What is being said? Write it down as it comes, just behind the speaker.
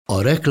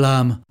A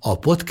reklám a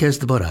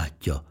podcast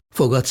barátja.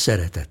 Fogad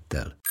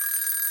szeretettel.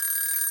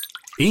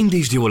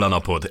 Indítsd jól a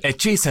napod egy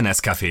csésze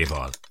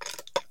Nescaféval.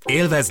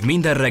 Élvezd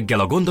minden reggel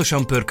a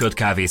gondosan pörkölt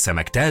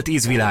kávészemek telt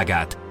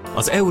ízvilágát,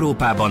 az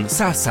Európában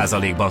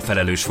 100%-ban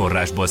felelős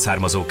forrásból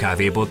származó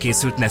kávéból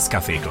készült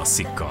Nescafé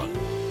klasszikkal.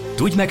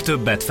 Tudj meg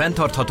többet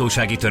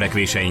fenntarthatósági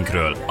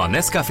törekvéseinkről a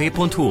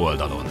nescafé.hu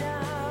oldalon.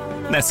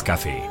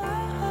 Nescafé.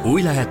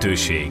 Új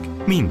lehetőség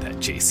minden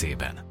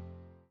csészében.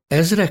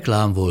 Ez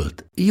reklám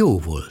volt, jó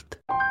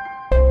volt.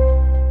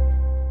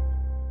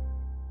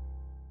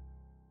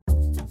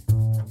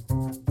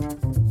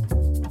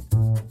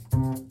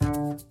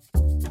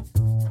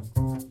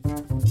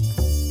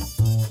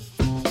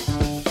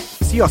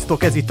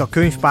 Sziasztok, ez itt a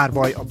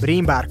Könyvpárbaj, a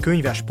Brainbar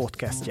könyves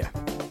podcastje.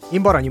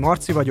 Én Baranyi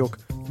Marci vagyok,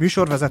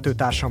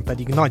 műsorvezetőtársam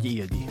pedig Nagy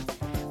Ildi.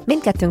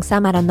 Mindkettőnk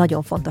számára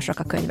nagyon fontosak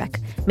a könyvek.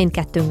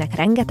 Mindkettőnknek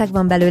rengeteg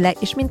van belőle,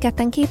 és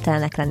mindketten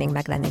képtelenek lennénk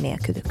meglenni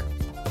nélkülük.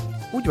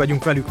 Úgy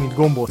vagyunk velük, mint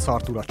gombóc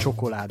Artúr a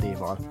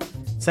csokoládéval.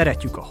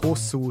 Szeretjük a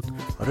hosszút,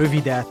 a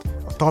rövidet,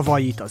 a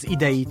tavait, az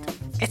ideit,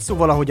 egy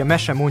szóval, ahogy a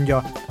mese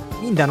mondja,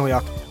 minden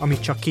olyat,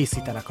 amit csak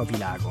készítenek a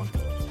világon.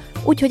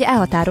 Úgyhogy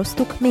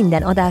elhatároztuk,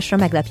 minden adásra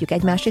meglepjük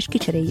egymást, és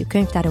kicseréljük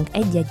könyvtárunk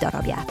egy-egy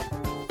darabját.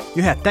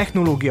 Jöhet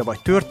technológia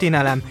vagy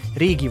történelem,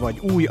 régi vagy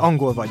új,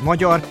 angol vagy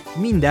magyar,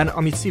 minden,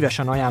 amit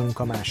szívesen ajánlunk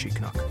a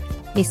másiknak.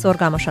 Mi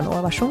szorgalmasan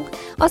olvasunk,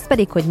 azt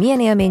pedig, hogy milyen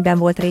élményben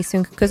volt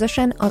részünk,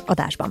 közösen az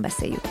adásban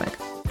beszéljük meg.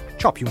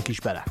 Csapjunk is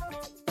bele!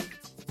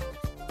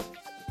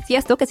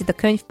 Sziasztok, ez itt a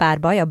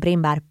Könyvpárbaj, a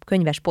Brainbar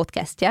könyves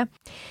podcastje.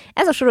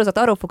 Ez a sorozat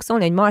arról fog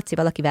szólni, hogy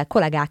Marcival, akivel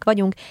kollégák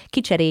vagyunk,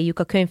 kicseréljük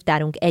a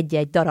könyvtárunk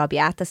egy-egy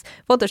darabját. Ez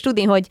fontos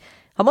tudni, hogy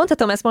ha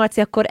mondhatom ezt,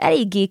 Marci, akkor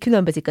eléggé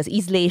különbözik az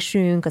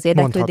ízlésünk, az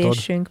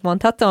érdeklődésünk.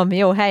 Mondhatom?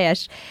 Jó,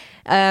 helyes.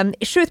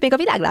 Sőt, még a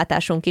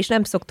világlátásunk is,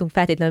 nem szoktunk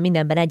feltétlenül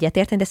mindenben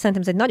egyetérteni, de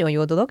szerintem ez egy nagyon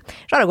jó dolog.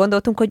 És arra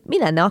gondoltunk, hogy mi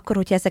lenne akkor,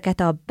 hogyha ezeket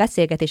a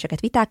beszélgetéseket,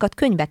 vitákat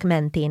könyvek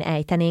mentén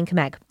ejtenénk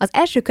meg. Az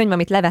első könyv,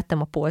 amit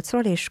levettem a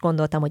polcról, és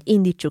gondoltam, hogy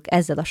indítsuk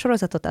ezzel a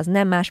sorozatot, az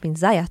nem más, mint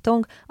Zaya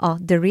Tong,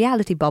 a The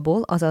Reality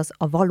Bubble, azaz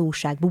a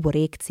Valóság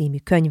buborék című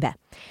könyve.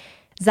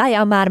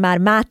 Zaya már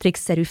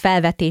Matrix-szerű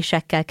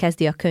felvetésekkel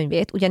kezdi a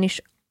könyvét,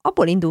 ugyanis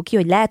abból indul ki,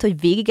 hogy lehet, hogy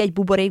végig egy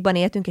buborékban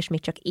éltünk, és még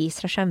csak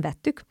észre sem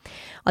vettük.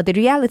 A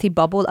The Reality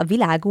Bubble a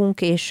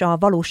világunk és a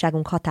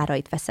valóságunk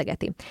határait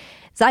feszegeti.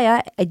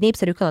 Zaya egy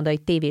népszerű kanadai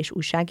tévés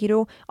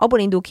újságíró, abból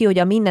indul ki, hogy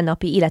a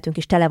mindennapi életünk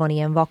is tele van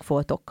ilyen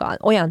vakfoltokkal,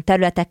 olyan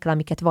területekkel,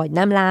 amiket vagy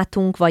nem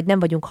látunk, vagy nem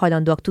vagyunk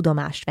hajlandóak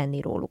tudomást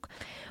venni róluk.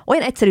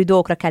 Olyan egyszerű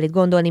dolgokra kell itt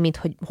gondolni, mint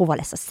hogy hova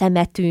lesz a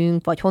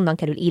szemetünk, vagy honnan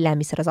kerül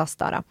élelmiszer az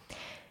asztalra.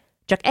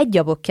 Csak egy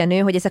gyabokkenő,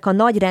 hogy ezek a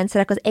nagy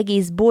rendszerek az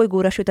egész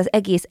bolygóra, sőt az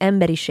egész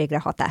emberiségre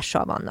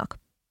hatással vannak.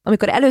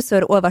 Amikor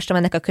először olvastam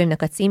ennek a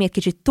könyvnek a címét,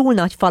 kicsit túl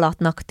nagy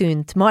falatnak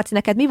tűnt. Marci,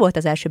 neked mi volt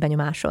az első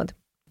benyomásod?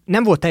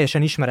 Nem volt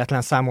teljesen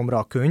ismeretlen számomra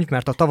a könyv,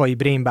 mert a tavalyi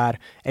Brainbar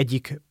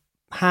egyik,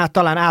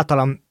 talán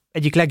általam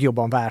egyik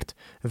legjobban várt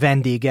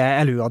vendége,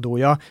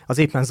 előadója, az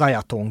éppen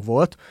Zaya Tong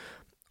volt,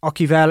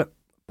 akivel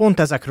pont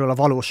ezekről a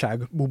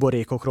valóság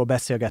buborékokról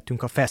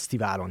beszélgettünk a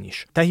fesztiválon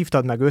is. Te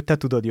hívtad meg őt, te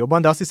tudod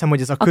jobban, de azt hiszem,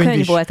 hogy ez a könyv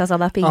is, volt az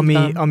alap,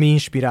 ami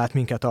inspirált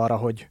minket arra,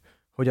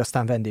 hogy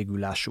aztán vendégül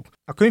lássuk.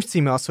 A könyv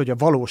címe az, hogy a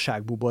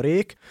valóság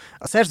buborék.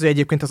 A szerző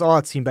egyébként az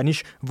alcímben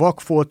is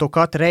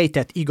vakfoltokat,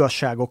 rejtett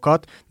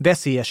igazságokat,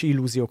 veszélyes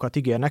illúziókat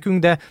ígér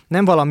nekünk, de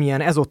nem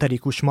valamilyen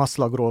ezoterikus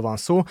maszlagról van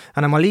szó,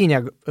 hanem a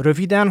lényeg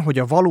röviden, hogy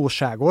a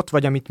valóságot,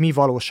 vagy amit mi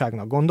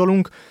valóságnak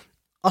gondolunk,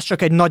 az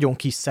csak egy nagyon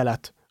kis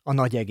szelet a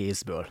nagy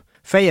egészből.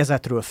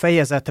 Fejezetről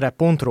fejezetre,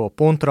 pontról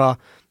pontra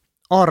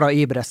arra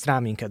ébreszt rá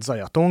minket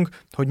Zaya Tong,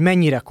 hogy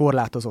mennyire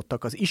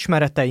korlátozottak az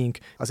ismereteink,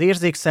 az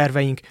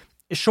érzékszerveink,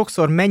 és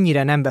sokszor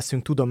mennyire nem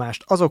veszünk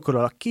tudomást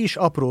azokról a kis,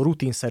 apró,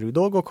 rutinszerű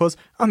dolgokhoz,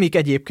 amik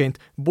egyébként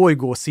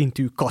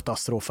bolygószintű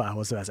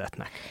katasztrófához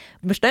vezetnek.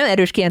 Most nagyon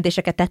erős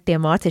kijelentéseket tettél,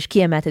 Marc, és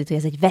kiemelted, hogy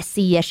ez egy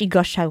veszélyes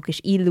igazságok és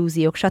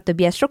illúziók,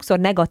 stb. Ez sokszor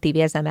negatív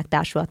érzelmek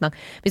társulhatnak.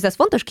 Viszont ez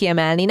fontos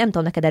kiemelni, nem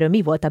tudom neked erről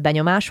mi volt a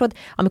benyomásod.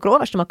 Amikor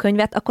olvastam a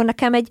könyvet, akkor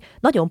nekem egy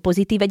nagyon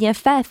pozitív, egy ilyen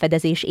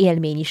felfedezés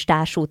élmény is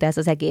társult ez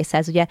az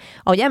egészhez. Ugye,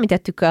 ahogy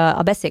említettük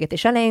a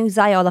beszélgetés elején,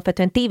 Zaya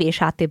alapvetően tévés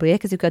háttérből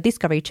érkezik, a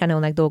Discovery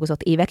Channelnek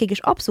dolgozott évekig, és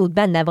abszolút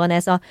benne van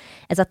ez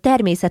a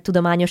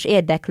természettudományos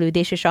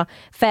érdeklődés és a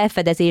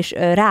felfedezés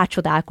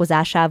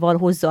rácsodálkozásával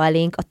hozza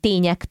elénk a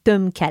tények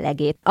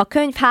tömkelegét. A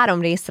könyv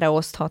 3 részre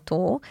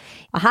osztható.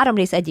 A 3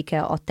 rész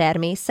egyike a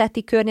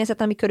természeti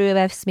környezet, ami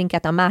körülvesz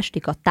minket, a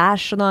második a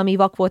társadalmi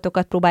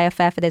vakfoltokat próbálja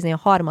felfedezni, a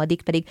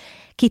harmadik pedig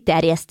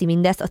kiterjeszti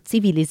mindezt a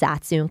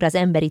civilizációnkra, az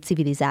emberi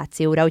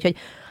civilizációra. Úgyhogy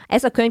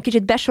ez a könyv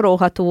kicsit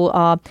besorolható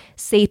a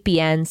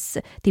Sapiens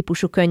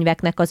típusú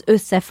könyveknek az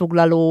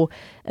összefoglaló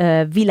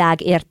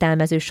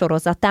világértelmező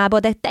sorozatába,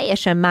 de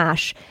teljesen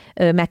más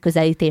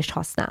megközelítést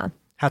használ.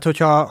 Hát,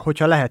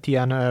 hogyha lehet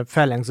ilyen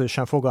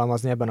fellengzősen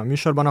fogalmazni ebben a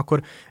műsorban,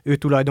 akkor ő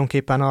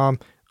tulajdonképpen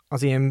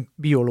az ilyen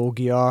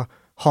biológia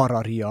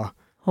Hararia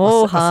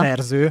a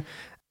szerző.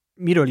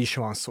 Miről is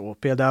van szó?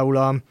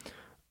 Például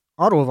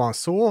arról van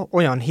szó,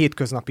 olyan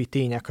hétköznapi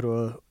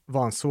tényekről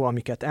van szó,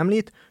 amiket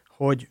említ,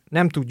 hogy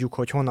nem tudjuk,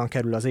 hogy honnan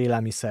kerül az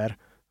élelmiszer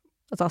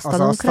Az az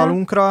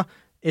asztalunkra,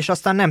 és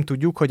aztán nem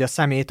tudjuk, hogy a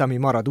szemét, ami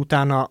marad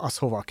utána, az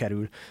hova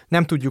kerül.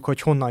 Nem tudjuk,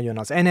 hogy honnan jön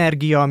az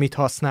energia, amit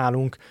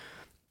használunk.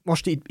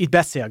 Most itt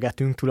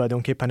beszélgetünk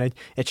tulajdonképpen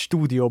egy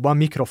stúdióban,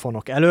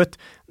 mikrofonok előtt,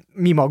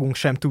 mi magunk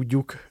sem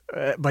tudjuk,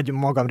 vagy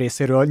magam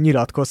részéről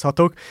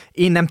nyilatkozhatok.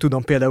 Én nem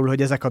tudom például,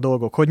 hogy ezek a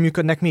dolgok hogy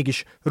működnek,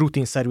 mégis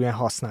rutinszerűen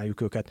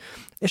használjuk őket.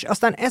 És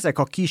aztán ezek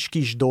a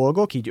kis-kis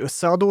dolgok így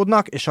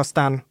összeadódnak, és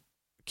aztán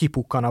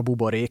kipukkan a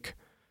buborék,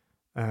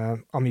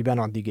 amiben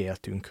addig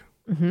éltünk.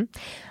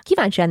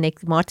 Kíváncsi lennék,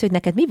 Marci, hogy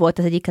neked mi volt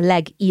az egyik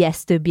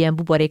legijesztőbb ilyen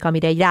buborék,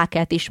 amire egy rá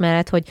kellett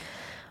ismered, hogy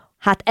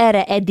hát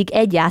erre eddig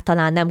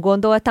egyáltalán nem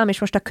gondoltam, és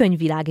most a könyv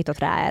világított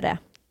rá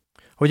erre.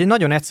 Hogy egy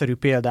nagyon egyszerű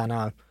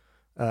példánál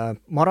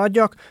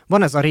maradjak,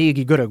 van ez a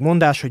régi görög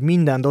mondás, hogy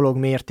minden dolog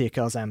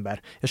mértéke az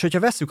ember. És hogyha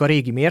vesszük a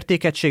régi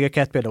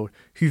mértékegységeket, például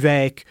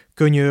hüvelyk,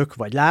 könyök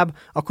vagy láb,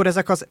 akkor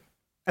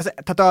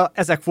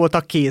ezek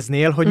voltak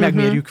kéznél, hogy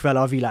megmérjük vele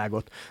a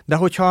világot. De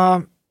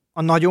hogyha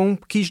a nagyon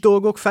kis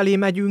dolgok felé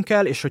megyünk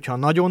el, és hogyha a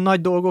nagyon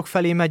nagy dolgok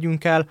felé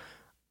megyünk el,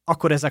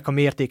 akkor ezek a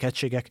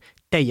mértékegységek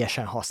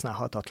teljesen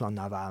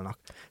használhatatlanná válnak.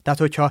 Tehát,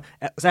 hogyha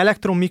az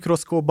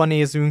elektronmikroszkópban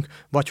nézünk,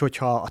 vagy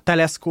hogyha a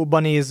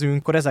teleszkópban nézünk,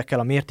 akkor ezekkel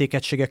a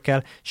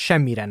mértékegységekkel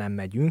semmire nem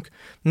megyünk.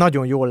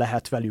 Nagyon jól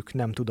lehet velük,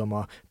 nem tudom,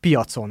 a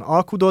piacon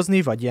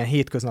alkudozni, vagy ilyen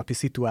hétköznapi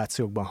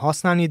szituációkban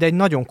használni, de egy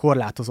nagyon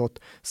korlátozott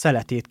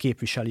szeletét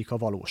képviselik a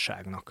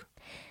valóságnak.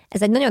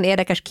 Ez egy nagyon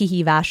érdekes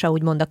kihívása,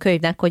 úgymond a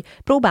könyvnek, hogy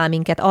próbál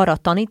minket arra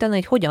tanítani,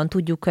 hogy hogyan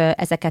tudjuk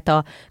ezeket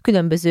a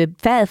különböző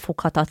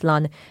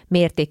felfoghatatlan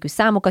mértékű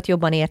számokat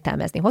jobban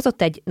értelmezni.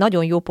 Hozott egy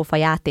nagyon jópofa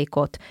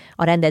játékot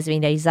a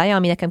rendezvényre is Zaja,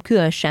 ami nekem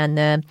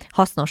különösen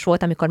hasznos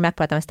volt, amikor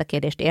megpróbáltam ezt a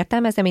kérdést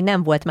értelmezni, ami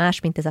nem volt más,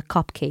 mint ez a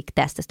cupcake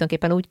teszt. Ezt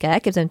tulajdonképpen úgy kell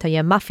elképzelni, hogy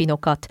ilyen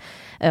muffinokat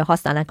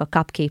használnánk a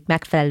cupcake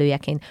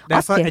megfelelőjeként.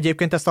 De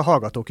egyébként ezt a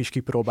hallgatók is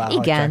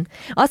kipróbálhatják. Igen.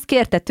 Azt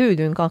kérte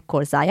tőlünk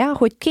akkor Zaja,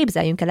 hogy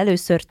képzeljünk el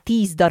először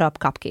 10 darab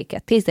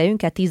cupcake-et.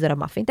 Képzeljünk el 10 darab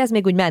muffint. Ez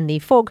még úgy menni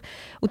fog,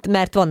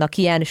 mert vannak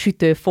ilyen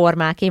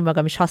sütőformák, én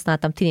magam is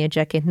használtam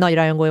tínédzserként, nagy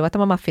rajongója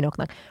voltam a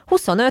muffinoknak.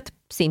 25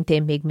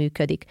 szintén még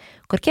működik.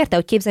 Akkor kérte,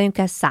 hogy képzeljünk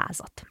el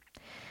 100-at.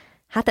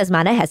 Hát ez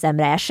már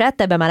nehezemre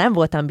esett, ebben már nem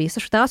voltam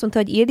biztos, utána azt mondta,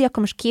 hogy Ildi, akkor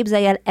most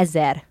képzelj el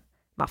 1000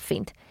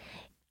 muffint.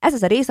 Ez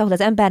az a rész, ahol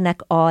az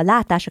embernek a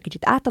látása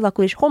kicsit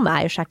átalakul, és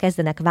homályossá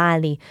kezdenek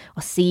válni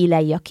a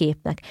szélei a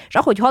képnek. És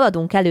ahogy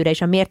haladunk előre,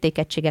 és a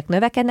mértékegységek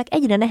növekednek,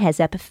 egyre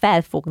nehezebb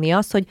felfogni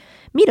azt, hogy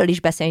miről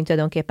is beszélünk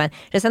tulajdonképpen.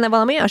 És ez lenne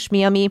valami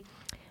olyasmi, ami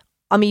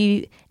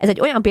ez egy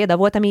olyan példa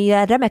volt, ami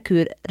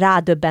remekül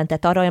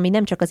rádöbbentett arra, ami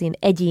nem csak az én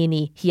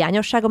egyéni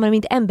hiányosságom, hanem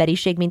mint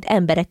emberiség, mint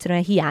ember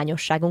egyszerűen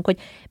hiányosságunk, hogy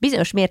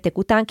bizonyos mérték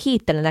után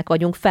képtelenek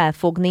vagyunk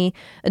felfogni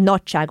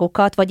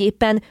nagyságokat, vagy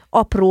éppen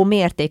apró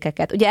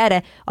mértékeket. Ugye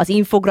erre az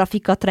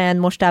infografika trend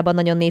mostában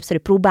nagyon népszerű,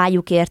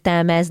 próbáljuk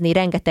értelmezni,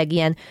 rengeteg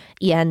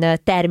ilyen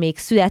termék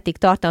születik,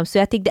 tartalom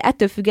születik, de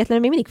ettől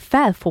függetlenül még mindig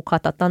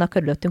felfoghatatlan a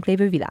körülöttünk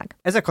lévő világ.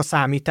 Ezek a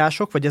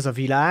számítások, vagy ez a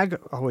világ,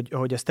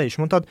 ahogy ezt te is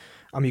mondtad,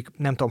 amik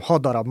nem tudom, 6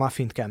 darab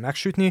muffint kell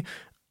megsütni,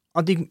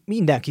 addig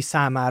mindenki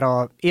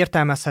számára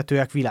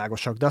értelmezhetőek,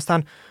 világosak. De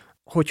aztán,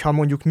 hogyha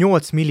mondjuk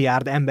 8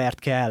 milliárd embert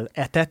kell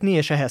etetni,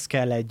 és ehhez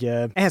kell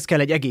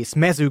egy egész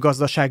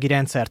mezőgazdasági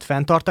rendszert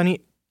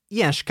fenntartani,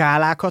 ilyen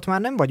skálákat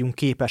már nem vagyunk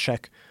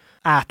képesek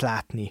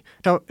átlátni.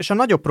 És a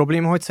nagyobb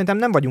probléma, hogy szerintem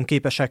nem vagyunk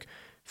képesek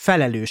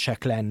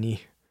felelősek lenni.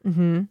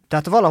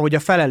 Tehát valahogy a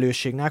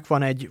felelősségnek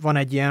van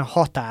egy ilyen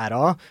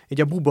határa,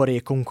 így a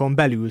buborékunkon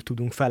belül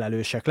tudunk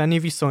felelősek lenni,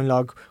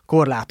 viszonylag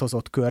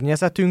korlátozott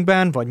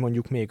környezetünkben, vagy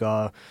mondjuk még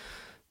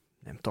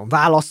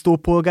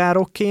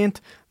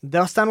választópolgárokként, de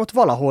aztán ott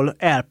valahol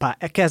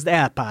kezd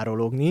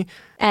elpárologni.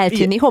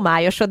 Eltűnni,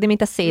 homályosodni,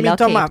 mint a széle a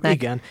képnek.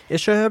 Igen,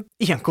 és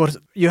ilyenkor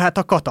jöhet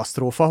a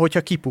katasztrófa,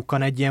 hogyha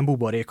kipukkan egy ilyen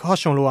buborék.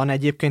 Hasonlóan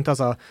egyébként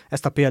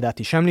ezt a példát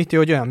is említi,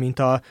 hogy olyan,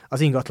 mint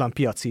az ingatlan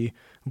piaci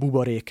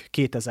buborék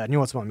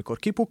 2008-ban, amikor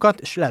kipukkadt,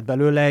 és lett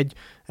belőle egy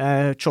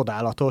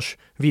csodálatos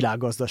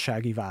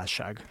világgazdasági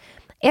válság.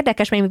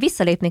 Érdekes, mert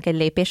visszalépnék egy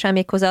lépéssel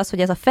méghozzá az, hogy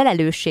ez a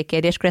felelősség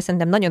kérdéskör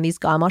szerintem nagyon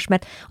izgalmas,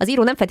 mert az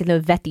író nem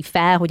feltétlenül veti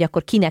fel, hogy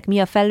akkor kinek mi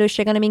a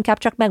felelősség, hanem inkább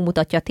csak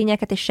megmutatja a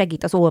tényeket, és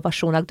segít az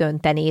olvasónak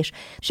dönteni, és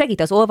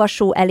segít az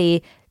olvasó elé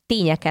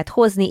tényeket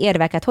hozni,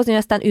 érveket hozni,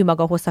 aztán ő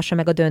maga hozhassa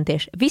meg a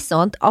döntést.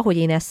 Viszont, ahogy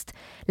én ezt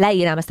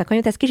leírám, ezt a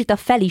könyvet, ez kicsit a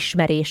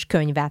felismerés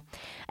könyve.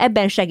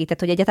 Ebben segített,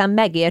 hogy egyáltalán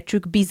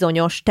megértsük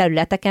bizonyos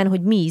területeken,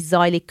 hogy mi is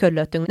zajlik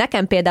körülöttünk.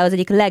 Nekem például az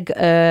egyik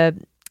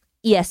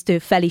ijesztő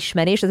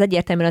felismerés, az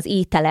egyértelműen az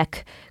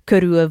ételek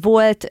körül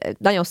volt.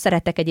 Nagyon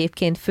szeretek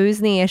egyébként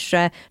főzni, és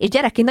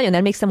gyerekként nagyon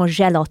emlékszem a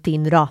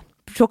zselatinra.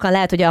 Sokan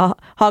lehet, hogy a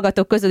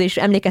hallgatók közül is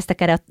emlékszel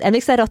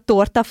erre a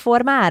torta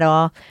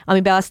formára,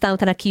 amiben aztán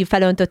utána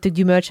felöntöttük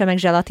gyümölcse, meg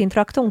zselatint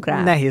raktunk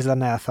rá? Nehéz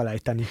lenne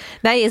elfelejteni.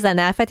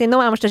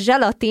 No, most a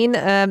zselatin,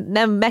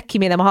 nem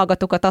megkímélem a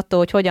hallgatókat attól,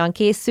 hogy hogyan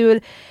készül,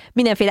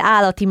 mindenféle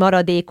állati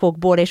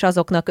maradékokból és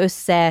azoknak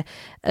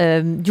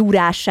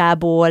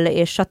gyúrásából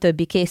és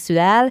stb. Készül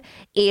el,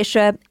 és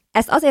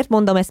Ezt azért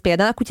mondom ezt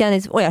például, ugyanis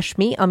ez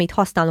olyasmi, amit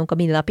használunk a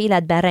mindennap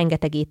életben,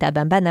 rengeteg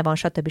ételben benne van,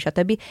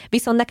 stb.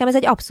 Viszont nekem ez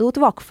egy abszolút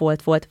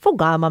vakfolt volt.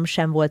 Fogalmam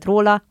sem volt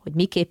róla, hogy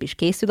miképp is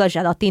készül a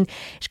zselatin,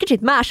 és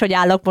kicsit máshogy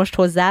állok most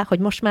hozzá, hogy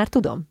most már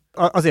tudom.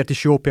 Azért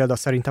is jó példa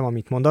szerintem,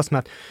 amit mondasz,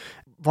 mert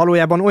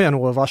valójában olyan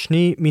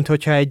olvasni, mint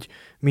hogyha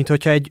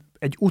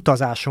egy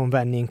utazáson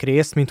vennénk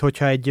részt, mint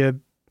hogyha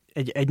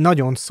egy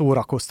nagyon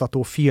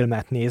szórakoztató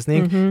filmet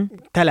néznénk,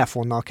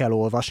 telefonnal kell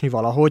olvasni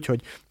valahogy,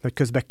 hogy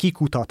közben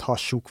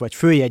kikutathassuk, vagy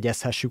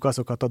följegyezhessük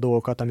azokat a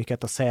dolgokat,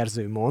 amiket a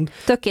szerző mond.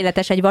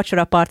 Tökéletes egy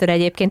vacsorapartner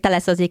egyébként, te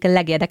lesz az egyik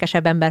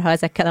legérdekesebb ember, ha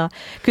ezekkel a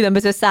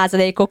különböző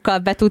százalékokkal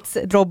be tudsz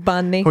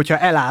robbanni. Hogyha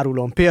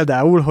elárulom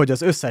például, hogy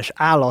az összes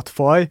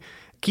állatfaj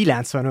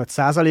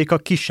 95%-a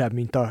kisebb,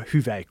 mint a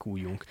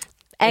hüvelykújunk.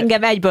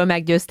 Engem egyből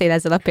meggyőztél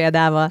ezzel a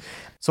példával.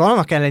 Szóval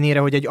annak ellenére,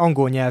 hogy egy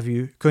angol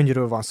nyelvű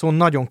könyvről van szó,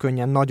 nagyon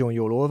könnyen, nagyon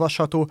jól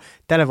olvasható,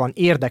 tele van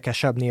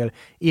érdekesebbnél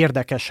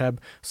érdekesebb,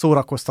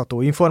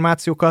 szórakoztató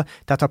információkkal,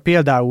 tehát ha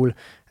például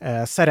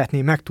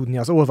szeretné megtudni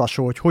az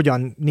olvasó, hogy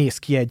hogyan néz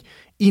ki egy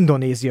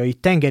indonéziai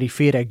tengeri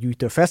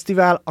féreggyűjtő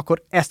fesztivál,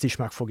 akkor ezt is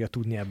meg fogja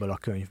tudni ebből a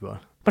könyvből.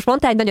 Most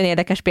mondtál egy nagyon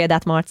érdekes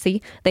példát,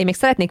 Marci, de én még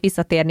szeretnék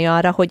visszatérni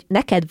arra, hogy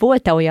neked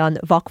volt-e olyan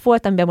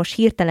vakfolt, amiben most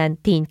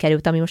hirtelen tény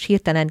került, ami most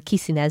hirtelen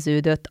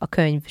kiszíneződött a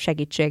könyv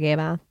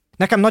segítségével?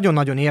 Nekem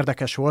nagyon-nagyon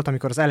érdekes volt,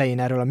 amikor az elején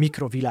erről a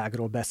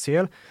mikrovilágról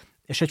beszél,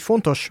 és egy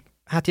fontos,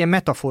 ilyen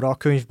metafora a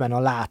könyvben a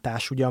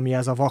látás, ugye,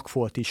 amihez a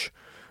vakfolt is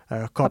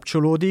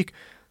kapcsolódik,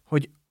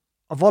 hogy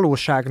a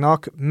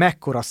valóságnak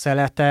mekkora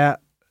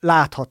szelete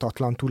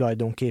láthatatlan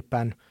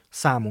tulajdonképpen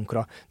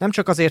számunkra. Nem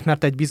csak azért,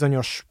 mert egy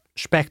bizonyos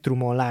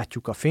spektrumon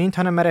látjuk a fényt,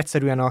 hanem mert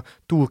egyszerűen a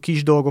túl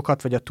kis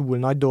dolgokat, vagy a túl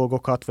nagy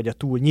dolgokat, vagy a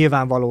túl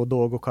nyilvánvaló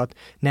dolgokat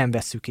nem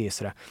vesszük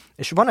észre.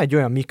 És van egy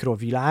olyan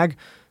mikrovilág,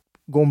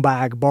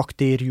 gombák,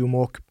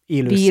 baktériumok,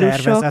 élő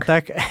vírusok.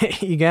 Szervezetek,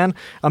 igen,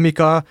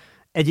 amik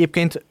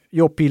egyébként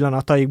jobb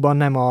pillanataikban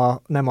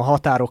nem a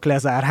határok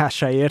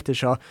lezárásáért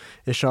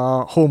és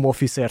a home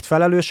office-ért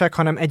felelősek,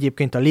 hanem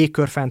egyébként a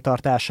légkör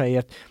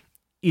fenntartásáért,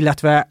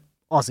 illetve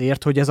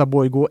azért, hogy ez a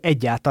bolygó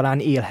egyáltalán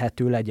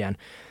élhető legyen.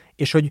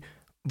 És hogy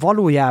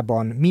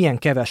valójában milyen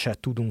keveset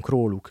tudunk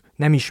róluk,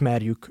 nem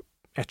ismerjük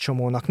egy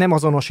csomónak, nem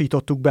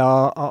azonosítottuk be,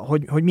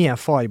 hogy milyen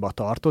fajba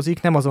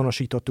tartozik, nem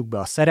azonosítottuk be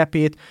a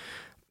szerepét,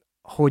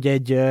 hogy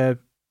egy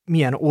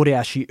milyen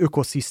óriási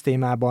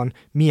ökoszisztémában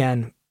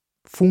milyen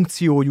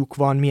funkciójuk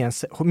van,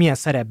 milyen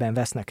szerepben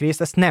vesznek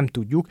részt, ezt nem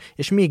tudjuk,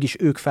 és mégis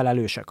ők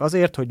felelősek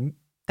azért, hogy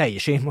te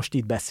és én most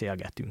itt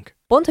beszélgetünk.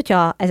 Pont,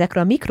 hogyha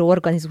ezekről a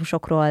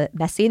mikroorganizmusokról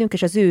beszélünk,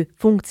 és az ő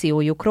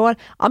funkciójukról,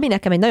 ami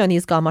nekem egy nagyon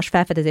izgalmas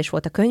felfedezés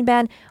volt a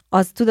könyvben,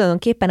 az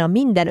tulajdonképpen a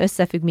minden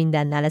összefügg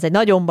mindennel. Ez egy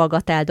nagyon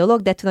bagatel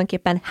dolog, de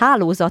tulajdonképpen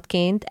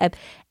hálózatként,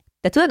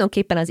 de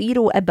tulajdonképpen az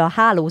író ebbe a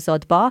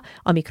hálózatba,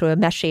 amikről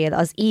mesél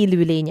az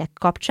élőlények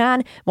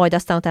kapcsán, majd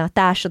aztán utána a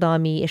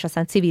társadalmi és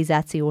aztán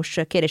civilizációs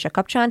kérdések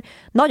kapcsán,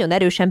 nagyon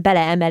erősen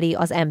beleemeli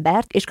az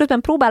embert, és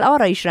közben próbál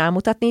arra is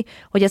rámutatni,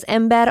 hogy az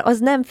ember az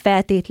nem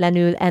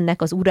feltétlenül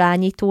ennek az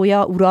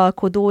urányítója,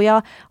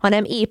 uralkodója,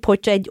 hanem épp hogy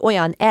egy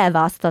olyan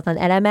elválaszthatatlan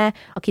eleme,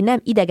 aki nem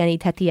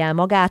idegenítheti el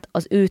magát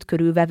az őt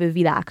körülvevő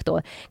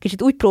világtól.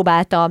 Kicsit úgy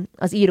próbálta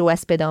az író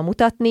ezt például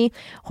mutatni,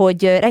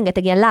 hogy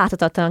rengeteg ilyen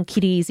láthatatlan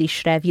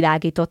krízisre világított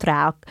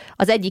rá.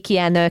 Az egyik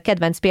ilyen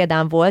kedvenc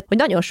példám volt, hogy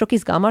nagyon sok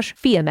izgalmas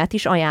filmet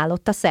is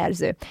ajánlott a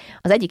szerző.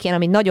 Az egyik ilyen,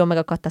 ami nagyon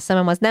megakadt a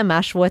szemem, az nem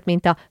más volt,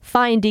 mint a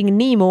Finding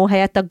Nemo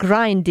helyett a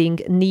Grinding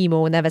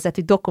Nemo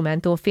nevezetű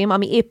dokumentumfilm,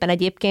 ami éppen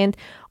egyébként,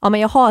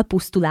 amely a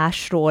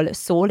halpusztulásról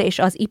szól, és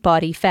az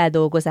ipari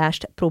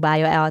feldolgozást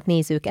próbálja a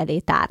nézők elé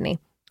tárni.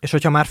 És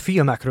hogyha már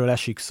filmekről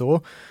esik szó,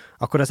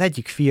 akkor az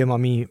egyik film,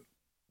 ami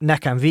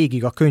nekem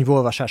végig a könyv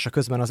olvasása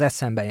közben az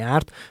eszembe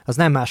járt, az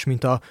nem más,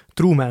 mint a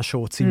Truman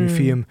Show című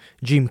film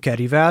Jim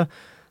Carreyvel,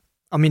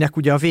 aminek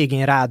ugye a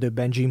végén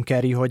rádöbben Jim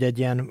Carrey, hogy egy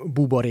ilyen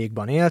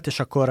buborékban élt, és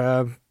akkor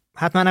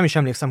már nem is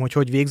emlékszem,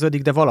 hogy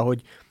végződik, de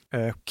valahogy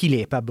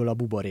kilép ebből a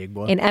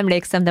buborékból. Én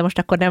emlékszem, de most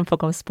akkor nem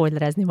fogom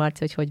spoilerezni,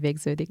 Marci, hogy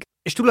végződik.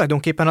 És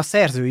tulajdonképpen a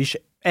szerző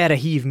is erre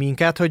hív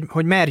minket,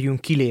 hogy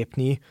merjünk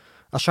kilépni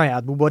a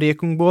saját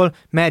buborékunkból,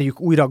 merjük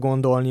újra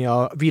gondolni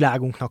a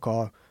világunknak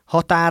a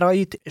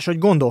határait, és hogy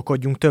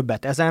gondolkodjunk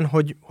többet ezen,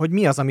 hogy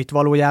mi az, amit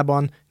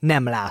valójában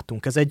nem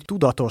látunk. Ez egy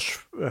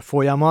tudatos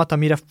folyamat,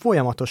 amire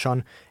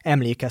folyamatosan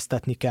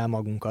emlékeztetni kell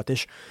magunkat.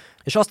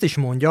 És azt is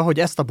mondja, hogy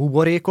ezt a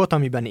buborékot,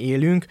 amiben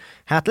élünk,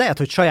 lehet,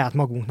 hogy saját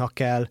magunknak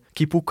kell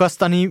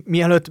kipukkasztani,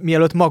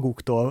 mielőtt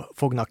maguktól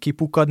fognak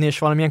kipukkadni, és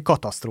valamilyen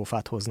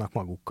katasztrófát hoznak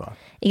magukkal.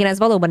 Igen, ez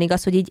valóban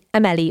igaz, hogy így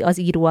emeli az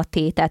író a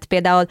tétet.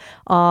 Például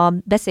a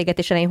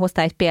beszélgetés elején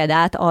hoztál egy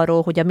példát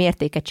arról, hogy a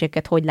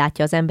mértékegységet hogy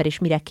látja az ember, és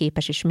mire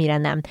képes, és mire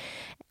nem.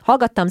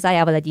 Hallgattam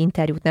Zájával egy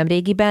interjút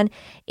nemrégiben,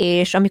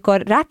 és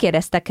amikor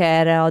rákérdeztek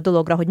erre a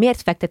dologra, hogy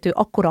miért fektető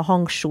akkora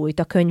hangsúlyt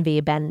a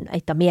könyvében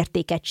itt a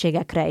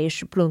mértékegységekre,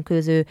 és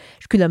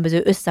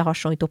különböző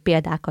összehasonlító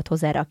példákat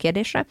hoz erre a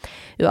kérdésre,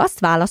 ő azt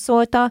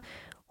válaszolta,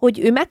 hogy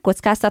ő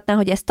megkockáztatná,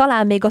 hogy ez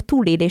talán még a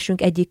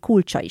túlélésünk egyik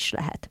kulcsa is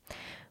lehet.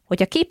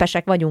 Hogyha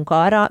képesek vagyunk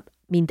arra,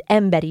 mint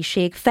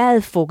emberiség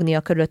felfogni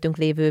a körülöttünk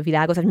lévő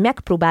világot, hogy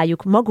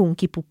megpróbáljuk magunk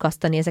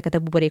kipukkasztani ezeket a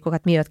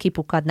buborékokat, mielőtt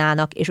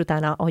kipukkadnának, és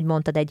utána, ahogy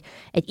mondtad, egy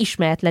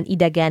ismeretlen,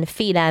 idegen,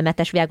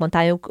 félelmetes világban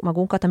találjuk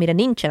magunkat, amire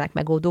nincsenek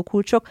megoldó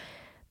kulcsok,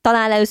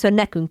 talán először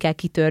nekünk kell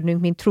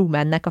kitörnünk, mint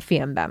Trumannek a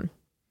filmben.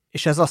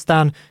 És ez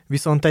aztán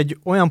viszont egy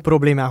olyan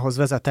problémához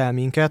vezet el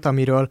minket,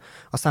 amiről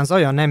aztán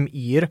Zaja nem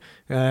ír,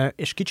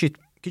 és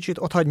kicsit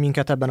otthagy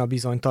minket ebben a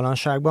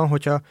bizonytalanságban,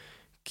 hogyha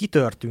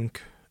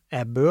kitörtünk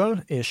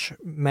ebből, és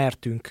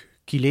mertünk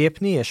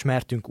kilépni, és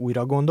mertünk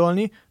újra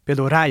gondolni,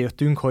 például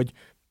rájöttünk, hogy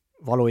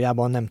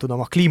valójában nem tudom,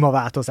 a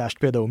klímaváltozást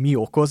például mi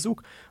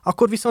okozzuk,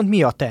 akkor viszont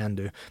mi a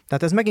teendő?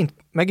 Tehát ez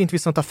megint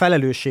viszont a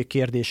felelősség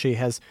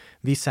kérdéséhez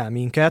viszel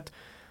minket,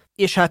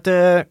 és hát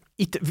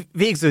itt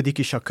végződik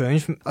is a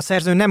könyv. A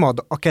szerző nem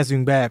ad a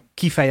kezünkbe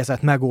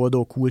kifejezett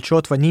megoldó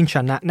kulcsot, vagy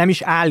nem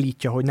is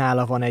állítja, hogy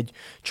nála van egy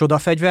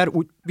csodafegyver,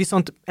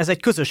 viszont ez egy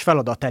közös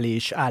feladat elé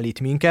is állít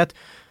minket,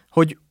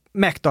 hogy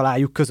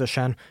megtaláljuk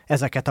közösen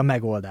ezeket a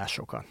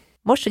megoldásokat.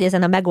 Most, hogy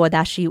ezen a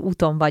megoldási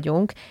úton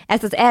vagyunk,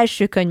 ez az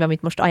első könyv,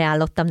 amit most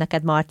ajánlottam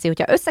neked, Marci,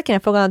 hogyha össze kéne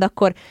foglalnod,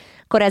 akkor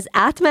ez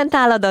átment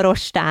nálad a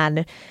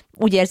rostán?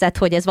 Úgy érzed,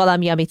 hogy ez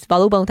valami, amit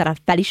valóban utána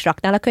fel is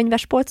raknál a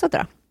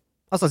könyvespolcodra?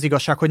 Az az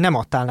igazság, hogy nem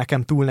adtál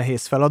nekem túl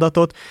nehéz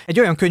feladatot. Egy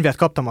olyan könyvet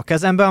kaptam a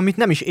kezembe, amit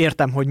nem is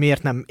értem, hogy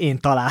miért nem én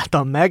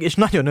találtam meg, és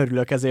nagyon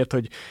örülök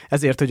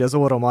ezért, hogy az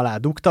orrom alá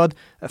dugtad.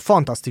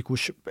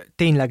 Fantasztikus,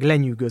 tényleg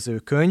lenyűgöző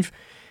könyv.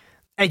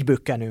 Egy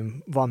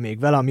bökkenőm van még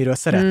vele, amiről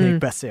szeretnék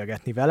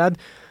beszélgetni veled.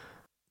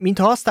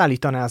 Mintha azt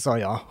állítaná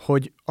Zaja,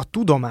 hogy a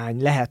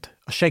tudomány lehet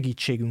a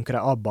segítségünkre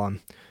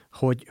abban,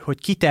 hogy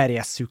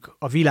kiterjesszük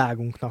a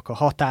világunknak a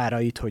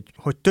határait,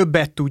 hogy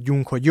többet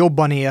tudjunk, hogy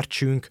jobban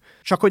értsünk.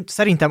 Csak hogy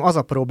szerintem az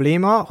a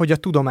probléma, hogy a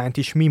tudományt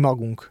is mi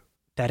magunk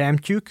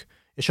teremtjük,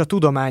 és a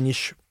tudomány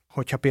is,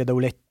 hogyha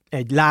például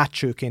egy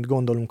látcsőként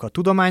gondolunk a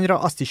tudományra,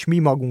 azt is mi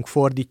magunk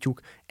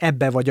fordítjuk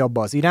ebbe vagy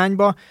abba az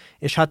irányba,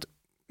 és hát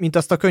mint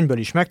azt a könyvből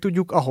is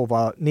megtudjuk,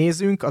 ahova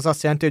nézünk, az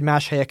azt jelenti, hogy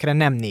más helyekre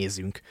nem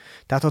nézünk.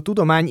 Tehát a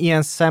tudomány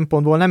ilyen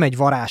szempontból nem egy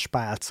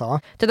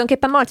varázspálca.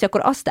 Tulajdonképpen, Marci,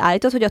 akkor azt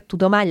állítod, hogy a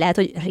tudomány lehet,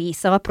 hogy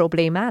része a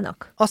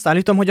problémának? Azt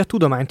állítom, hogy a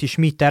tudományt is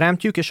mi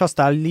teremtjük, és azt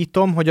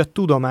állítom, hogy a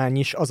tudomány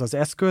is az az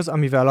eszköz,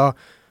 amivel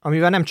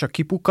nem csak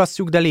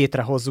kipukkasztjuk, de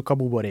létrehozzuk a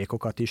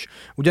buborékokat is.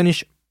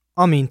 Ugyanis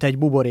amint egy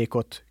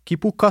buborékot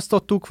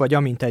kipukkasztottuk, vagy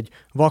amint egy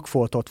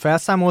vakfoltot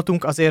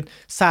felszámoltunk, azért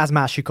 100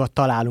 másikat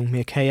találunk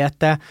még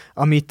helyette,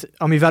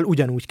 amivel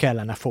ugyanúgy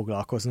kellene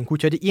foglalkoznunk.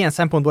 Úgyhogy ilyen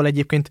szempontból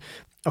egyébként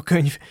a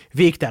könyv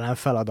végtelen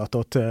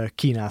feladatot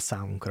kínál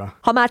számunkra.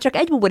 Ha már csak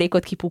egy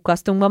buborékot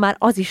kipukkasztunk, ma már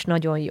az is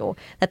nagyon jó.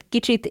 Tehát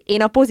kicsit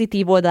én a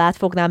pozitív oldalát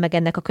fognám meg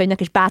ennek a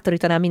könyvnek, és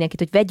bátorítanám mindenkit,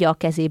 hogy vegye a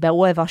kezébe,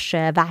 olvassa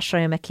el,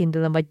 vásárolja meg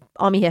Kindle-on, vagy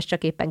amihez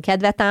csak éppen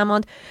kedve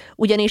támad,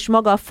 ugyanis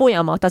maga a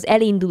folyamat, az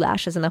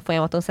elindulás ezen a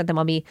folyamaton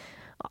szerintem,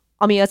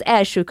 ami az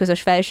első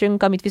közös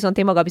felelősségünk, amit viszont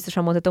én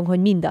magabiztosan mondhatom, hogy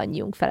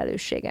mindannyiunk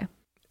felelőssége.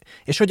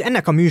 És hogy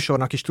ennek a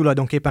műsornak is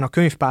tulajdonképpen a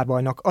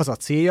könyvpárbajnak az a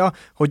célja,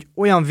 hogy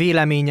olyan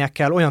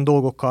véleményekkel, olyan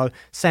dolgokkal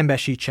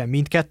szembesítsen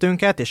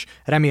mindkettőnket, és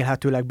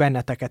remélhetőleg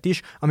benneteket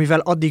is, amivel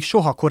addig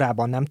soha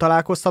korábban nem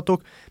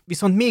találkoztatok,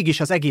 viszont mégis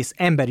az egész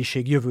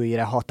emberiség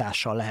jövőjére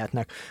hatással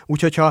lehetnek.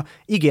 Úgyhogy ha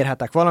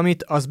ígérhetek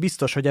valamit, az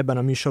biztos, hogy ebben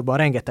a műsorban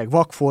rengeteg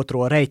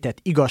vakfoltról, rejtett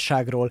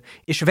igazságról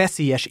és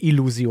veszélyes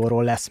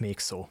illúzióról lesz még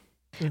szó.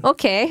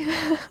 Oké.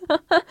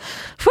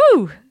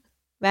 Fú!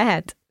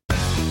 Mehet.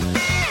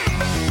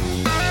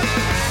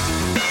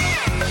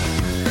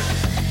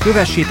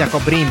 Kövessétek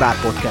a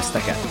Brainbar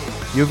podcasteket!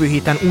 Jövő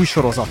héten új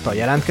sorozattal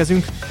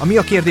jelentkezünk, a Mi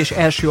a kérdés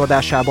első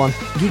adásában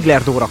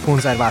Gigler Dóra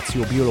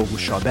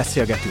konzervációbiológussal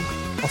beszélgetünk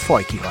a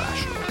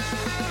fajkihalásról.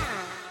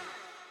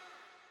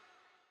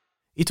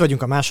 Itt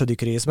vagyunk a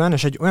második részben,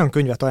 és egy olyan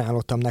könyvet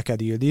ajánlottam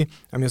neked, Ildi,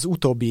 ami az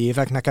utóbbi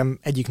évek nekem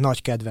egyik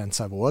nagy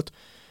kedvence volt.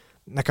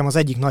 Nekem az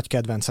egyik nagy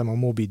kedvencem a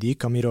Moby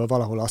Dick, amiről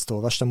valahol azt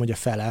olvastam, hogy a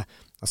fele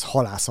az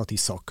halászati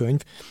szakkönyv.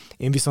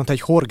 Én viszont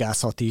egy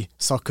horgászati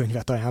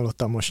szakkönyvet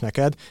ajánlottam most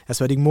neked, ez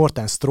pedig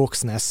Morten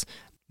Stroksnes,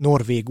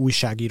 norvég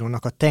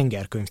újságírónak a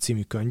Tengerkönyv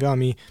című könyve,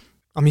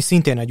 ami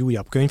szintén egy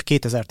újabb könyv,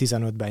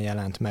 2015-ben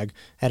jelent meg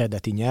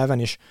eredeti nyelven,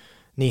 és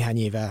néhány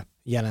éve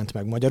jelent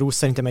meg magyarul.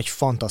 Szerintem egy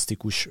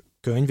fantasztikus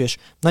könyv, és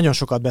nagyon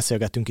sokat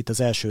beszélgettünk itt az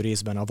első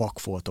részben a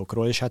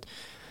vakfoltokról, és hát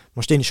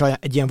most én is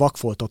egy ilyen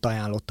vakfoltot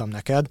ajánlottam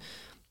neked.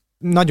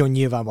 Nagyon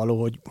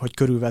nyilvánvaló, hogy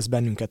körülvesz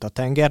bennünket a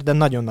tenger, de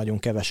nagyon-nagyon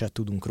keveset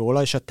tudunk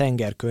róla, és a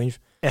Tengerkönyv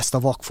ezt a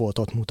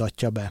vakfoltot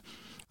mutatja be.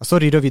 A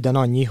sztori röviden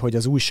annyi, hogy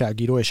az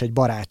újságíró és egy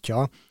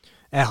barátja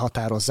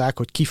elhatározzák,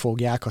 hogy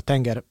kifogják a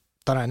tenger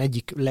talán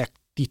egyik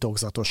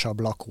legtitokzatosabb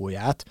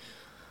lakóját,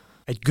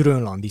 egy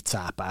grönlandi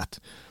cápát.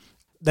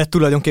 De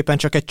tulajdonképpen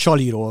csak egy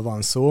csaliról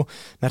van szó,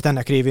 mert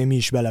ennek révén mi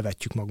is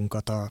belevetjük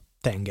magunkat a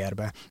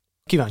tengerbe.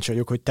 Kíváncsi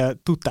vagyok, hogy te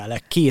tudtál-e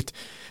 2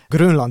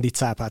 grönlandi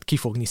cápát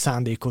kifogni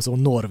szándékozó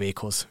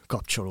norvéghoz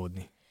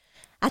kapcsolódni?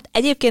 Hát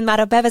egyébként már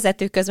a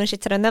bevezető közben is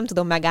egyszerűen nem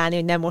tudom megállni,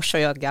 hogy nem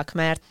mosolyogjak,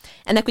 mert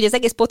ennek ugye az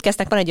egész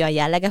podcastnek van egy olyan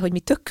jellege, hogy mi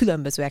tök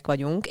különbözőek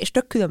vagyunk, és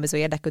tök különböző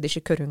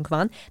érdeklődési körünk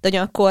van, de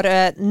ugyanakkor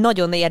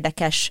nagyon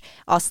érdekes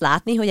azt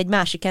látni, hogy egy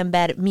másik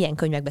ember milyen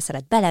könyvekbe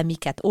szeret bele,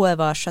 miket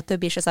olvas,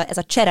 stb. És ez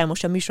a csere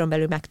most a műsoron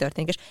belül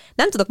megtörténik. És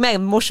nem tudok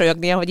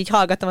megmosolyogni, ahogy így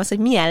hallgatom azt, hogy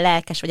milyen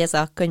lelkes vagy ez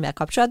a könyvvel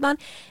kapcsolatban,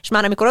 és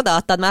már amikor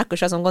odaadtad, már akkor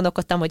is azon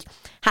gondolkodtam, hogy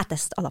hát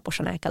ezt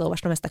alaposan el kell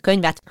olvasnom, ezt a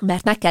könyvet,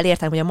 mert meg kell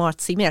értenem, hogy a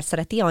Marci miért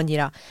szereti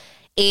annyira.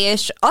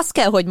 És azt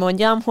kell, hogy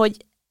mondjam,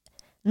 hogy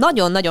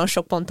nagyon-nagyon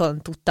sok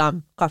ponton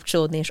tudtam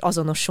kapcsolódni és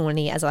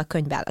azonosulni ezzel a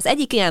könyvvel. Az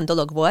egyik ilyen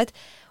dolog volt,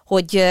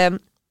 hogy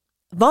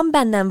van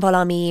bennem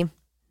valami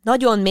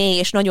nagyon mély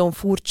és nagyon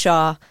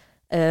furcsa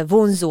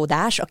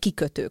vonzódás a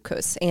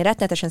kikötőkhöz. Én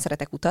rettenetesen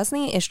szeretek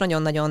utazni, és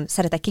nagyon-nagyon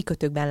szeretek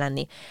kikötőkben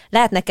lenni.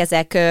 Lehetnek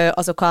ezek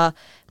azok a,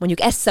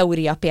 mondjuk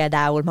Essaouira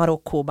például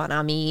Marokkóban,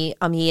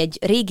 ami egy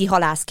régi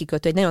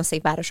halászkikötő, egy nagyon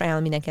szép város,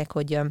 ajánlom mindenkinek,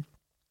 hogy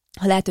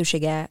ha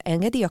lehetősége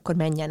engedi, akkor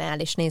menjen el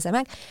és nézze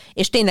meg.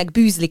 És tényleg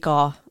bűzlik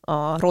a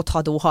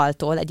rothadó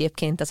haltól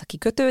egyébként ez a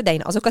kikötő, de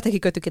én azokat a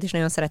kikötőket is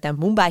nagyon szeretem,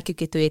 Mumbai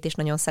kikötőjét is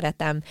nagyon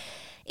szeretem,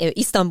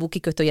 Isztambul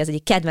kikötője az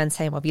egyik kedvenc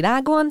helyem a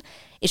világon,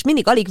 és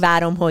mindig alig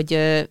várom,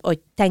 hogy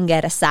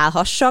tengerre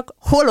szállhassak,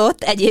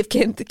 holott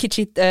egyébként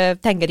kicsit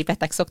tengeri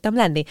beteg szoktam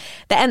lenni.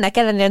 De ennek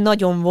ellenére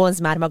nagyon vonz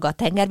már maga a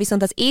tenger,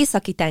 viszont az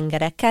északi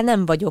tengerekkel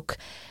nem vagyok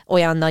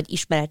olyan nagy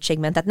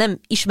ismerettségben, tehát nem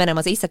ismerem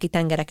az északi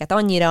tengereket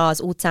annyira,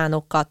 az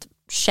óceánokat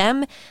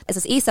sem. Ez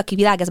az északi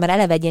világ, ez már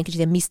eleve egy ilyen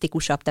kicsit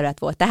misztikusabb terület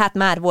volt. Tehát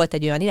már volt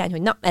egy olyan irány,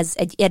 hogy na, ez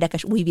egy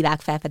érdekes új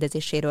világ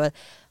felfedezéséről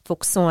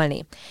fog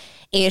szólni.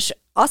 És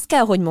azt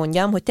kell, hogy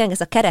mondjam, hogy tényleg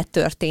ez a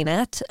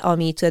kerettörténet,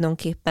 ami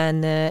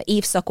tulajdonképpen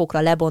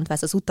évszakokra lebontva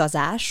ez az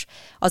utazás,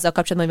 azzal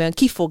kapcsolatban, hogy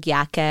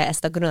kifogják-e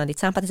ezt a grönlandi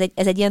cápát,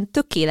 ez egy ilyen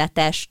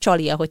tökéletes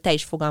csali, ahogy te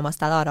is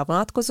fogalmaztál arra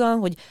vonatkozóan,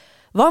 hogy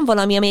van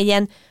valami, ami egy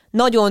ilyen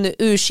nagyon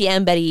ősi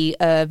emberi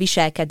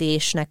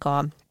viselkedésnek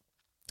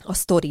a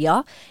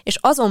sztoria, és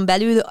azon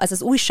belül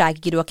az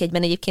újságíró, aki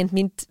egyben egyébként,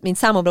 mint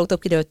számomra utóbb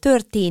kiderül,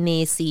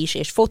 történész is,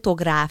 és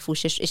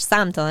fotográfus, és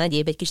számtalan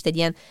egyéb, egy kicsit egy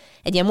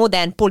ilyen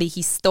modern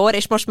polihisztor,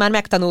 és most már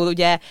megtanul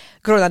ugye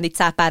grönlandi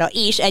cápára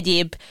és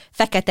egyéb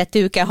fekete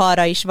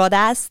tőkehalra is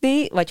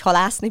vadászni, vagy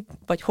halászni,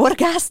 vagy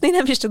horgászni,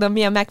 nem is tudom,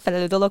 mi a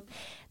megfelelő dolog,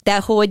 de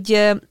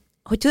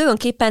hogy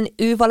tulajdonképpen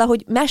ő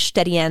valahogy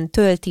mesterien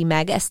tölti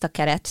meg ezt a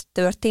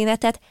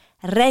kerettörténetet,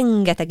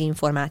 rengeteg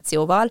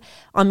információval,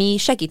 ami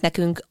segít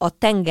nekünk a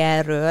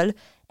tengerről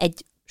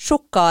egy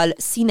sokkal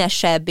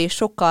színesebb és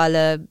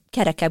sokkal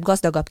kerekebb,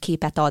 gazdagabb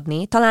képet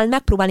adni, talán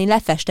megpróbálni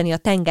lefesteni a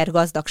tenger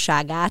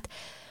gazdagságát,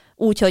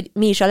 úgyhogy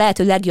mi is a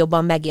lehető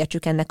legjobban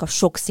megértsük ennek a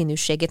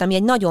sokszínűségét, ami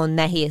egy nagyon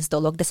nehéz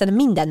dolog, de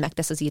szerintem mindent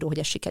megtesz az író, hogy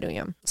ez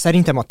sikerüljön.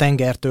 Szerintem a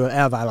tengertől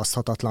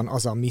elválaszthatatlan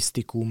az a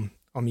misztikum,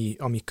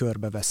 ami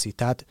körbeveszi.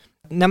 Tehát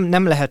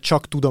nem lehet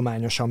csak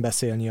tudományosan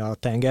beszélni a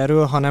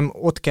tengerről, hanem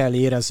ott kell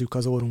érezzük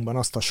az orrunkban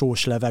azt a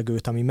sós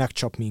levegőt, ami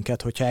megcsap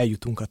minket, hogyha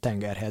eljutunk a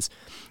tengerhez.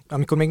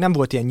 Amikor még nem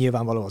volt ilyen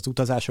nyilvánvaló az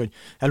utazás, hogy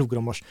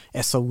elugrom most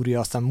Essaouira,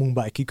 aztán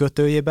Mumbai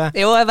kikötőjébe.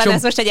 Jól van,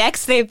 ez most egy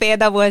extrém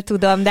példa volt,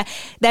 tudom,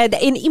 de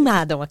én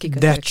imádom a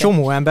kikötőket. De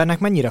csomó embernek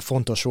mennyire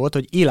fontos volt,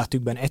 hogy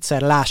életükben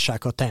egyszer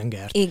lássák a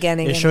tengert. Igen.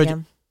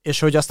 És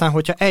hogy aztán,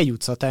 hogyha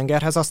eljutsz a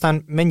tengerhez,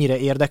 aztán mennyire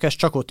érdekes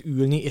csak ott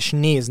ülni és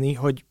nézni,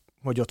 hogy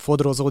ott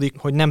fodrozódik,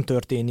 hogy nem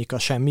történik a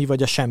semmi,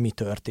 vagy a semmi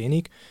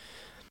történik.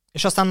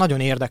 És aztán nagyon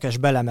érdekes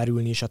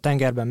belemerülni is a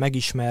tengerben,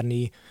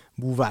 megismerni,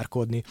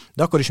 búvárkodni.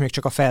 De akkor is még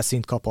csak a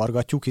felszínt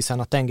kapargatjuk, hiszen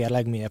a tenger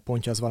legmélyebb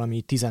pontja az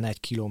valami 11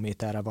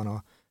 kilométerre van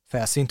a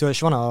felszíntől, és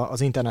van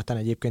az interneten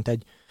egyébként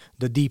egy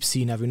The Deep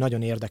Sea nevű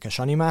nagyon érdekes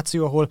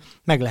animáció, ahol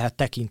meg lehet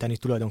tekinteni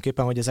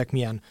tulajdonképpen, hogy ezek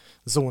milyen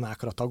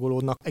zónákra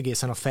tagolódnak,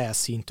 egészen a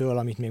felszíntől,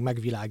 amit még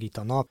megvilágít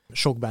a nap,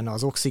 sok benne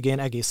az oxigén,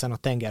 egészen a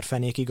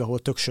tengerfenékig, ahol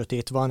tök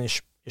sötét van,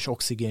 és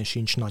oxigén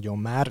sincs nagyon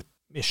már,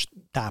 és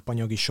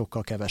tápanyag is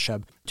sokkal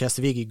kevesebb. Ha ezt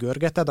végig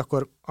görgeted,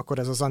 akkor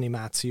ez az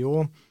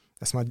animáció,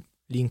 ezt majd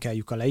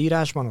linkeljük a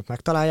leírásban, ott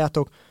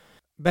megtaláljátok,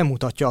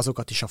 bemutatja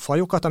azokat is a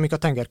fajokat, amik a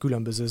tenger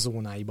különböző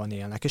zónáiban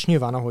élnek. És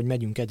nyilván, ahogy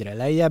megyünk egyre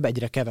lejjebb,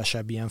 egyre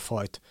kevesebb ilyen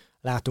fajt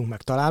látunk,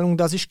 meg találunk,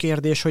 de az is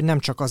kérdés, hogy nem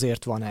csak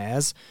azért van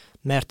ez,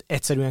 mert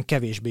egyszerűen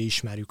kevésbé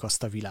ismerjük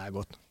azt a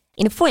világot.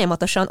 Én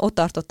folyamatosan ott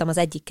tartottam az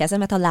egyik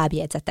kezemet a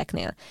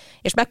lábjegyzeteknél.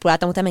 És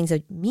megpróbáltam utána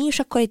megnézni, hogy mi is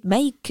akkor itt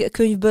melyik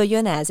könyvből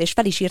jön ez? És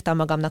fel is írtam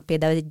magamnak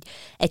például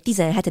egy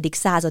 17.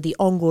 századi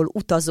angol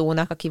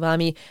utazónak, aki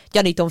valami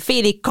gyanítom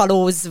félig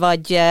kalóz,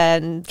 vagy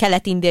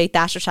kelet-indiai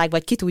társaság,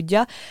 vagy ki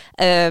tudja,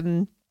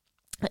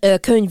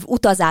 könyv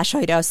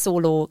utazásaira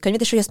szóló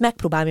könyvet, és hogy ezt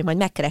megpróbálom majd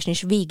megkeresni,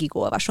 és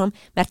végigolvasom,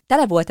 mert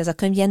tele volt ez a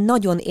könyv ilyen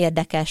nagyon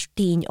érdekes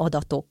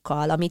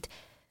tényadatokkal, amit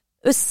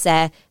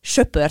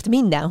összesöpört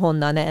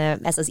mindenhonnan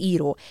ez az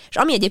író. És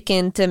ami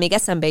egyébként még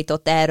eszembe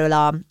jutott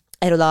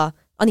erről a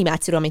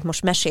animációról, amit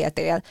most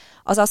meséltél,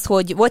 az,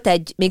 hogy volt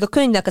még a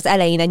könyvnek az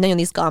elején egy nagyon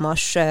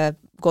izgalmas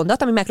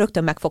gondot, ami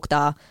rögtön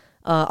megfogta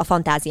a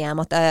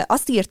fantáziámat.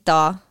 Azt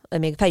írta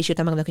még fel is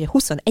írtam magamnak, hogy a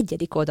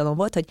 21. oldalon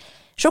volt, hogy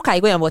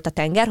sokáig olyan volt a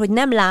tenger, hogy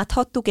nem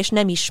láthattuk és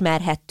nem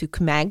ismerhettük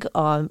meg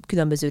a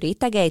különböző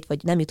rétegeit,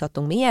 vagy nem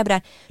juthattunk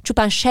mélyebbre,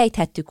 csupán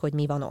sejthettük, hogy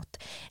mi van ott.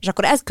 És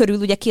akkor ez körül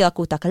ugye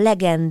kialakultak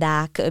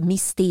legendák,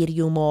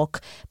 misztériumok,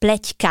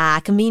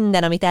 pletykák,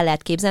 minden, amit el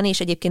lehet képzelni, és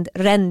egyébként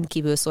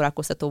rendkívül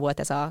szórakoztató volt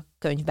ez a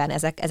könyvben,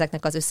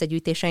 ezeknek az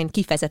összegyűjtésein.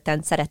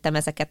 Kifejezetten szerettem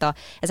ezeket a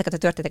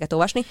történeteket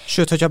olvasni.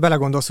 Sőt, hogyha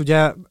belegondolsz,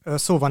 ugye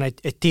szó van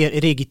egy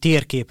régi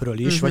térképről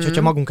is, vagy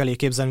hogyha magunk elé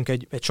képzelünk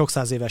egy sok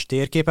száz éves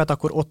térképet,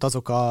 akkor ott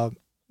azok a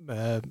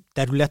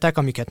területek,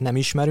 amiket nem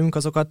ismerünk,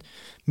 azokat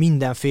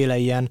mindenféle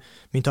ilyen,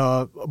 mint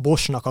a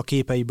Boschnak a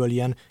képeiből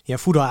ilyen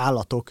fura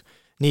állatok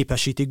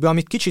népesítik be,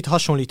 amit kicsit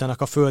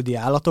hasonlítanak a földi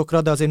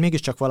állatokra, de azért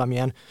mégiscsak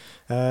valamilyen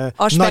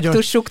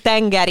aspektusuk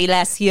tengeri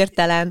lesz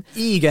hirtelen.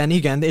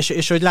 Igen,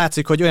 és hogy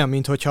látszik, hogy olyan,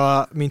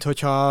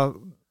 minthogyha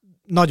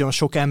nagyon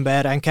sok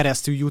emberen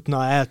keresztül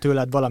jutna el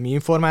tőled valami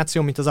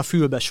információ, mint az a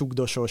fülbe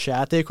sugdosós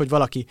játék, hogy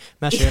valaki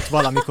mesélt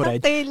valamikor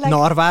egy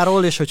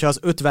narváról, és hogyha az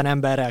 50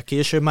 emberrel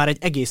később már egy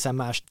egészen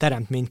más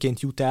teremtményként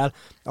jut el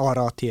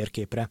arra a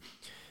térképre.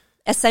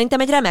 Ez szerintem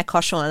egy remek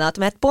hasonlat,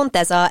 mert pont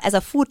ez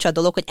a furcsa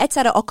dolog, hogy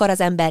egyszerre akar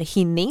az ember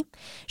hinni,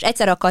 és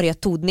egyszerre akarja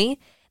tudni,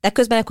 de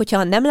közben,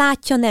 hogyha nem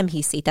látja, nem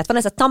hiszi. Tehát van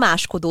ez a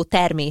tamáskodó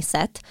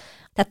természet.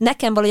 Tehát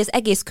nekem valahogy az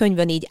egész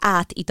könyvön így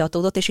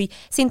átitatódott, és így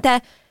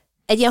szinte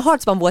egy ilyen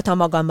harcban voltam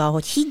magammal,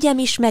 hogy higgyem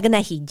is, meg ne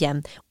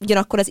higgyem.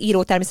 Ugyanakkor az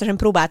író természetesen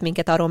próbált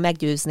minket arról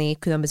meggyőzni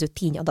különböző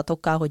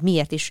tényadatokkal, hogy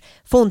miért is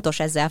fontos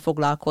ezzel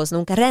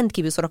foglalkoznunk.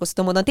 Rendkívül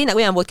szórakoztató módon. Tényleg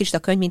olyan volt kicsit a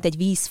könyv, mint egy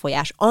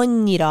vízfolyás.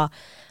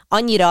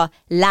 Annyira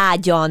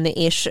lágyan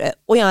és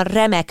olyan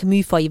remek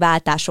műfai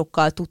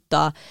váltásokkal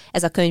tudta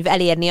ez a könyv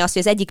elérni azt,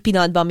 hogy az egyik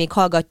pillanatban még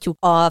hallgatjuk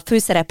a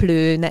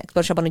főszereplőnek,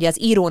 pontosabban ugye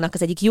az írónak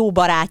az egyik jó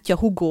barátja,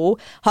 Hugo,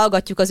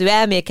 hallgatjuk az ő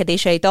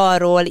elmélkedéseit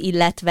arról,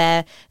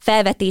 illetve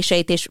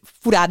felvetéseit és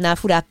furábbnál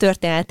furább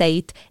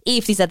történeteit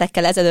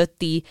évtizedekkel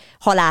ezelőtti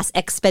halász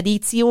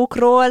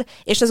expedíciókról,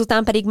 és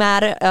azután pedig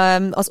már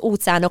az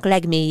óceánok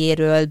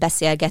legmélyéről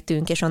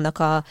beszélgetünk, és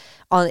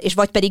és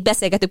vagy pedig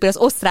beszélgetünk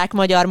például az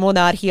osztrák-magyar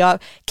monarchia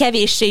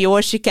kevéssé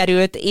jól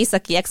sikerült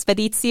északi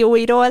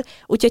expedícióiról,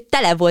 úgyhogy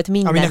tele volt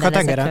mindennel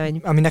ez a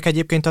könyv. Aminek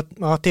egyébként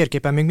a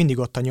térképen még mindig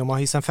ott a nyoma,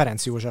 hiszen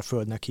Ferenc József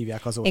földnek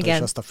hívják azóta is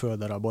azt a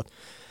földdarabot.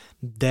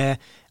 De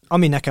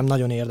ami nekem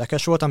nagyon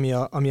érdekes volt,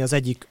 ami az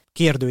egyik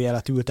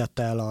kérdőjelet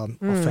ültette el a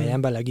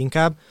fejembe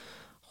leginkább,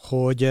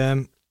 hogy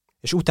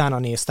és utána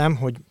néztem,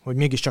 hogy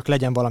mégiscsak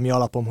legyen valami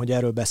alapom, hogy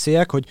erről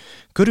beszéljek, hogy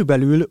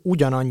körülbelül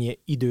ugyanannyi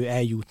idő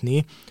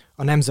eljutni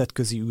a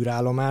nemzetközi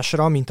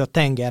űrállomásra, mint a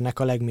tengernek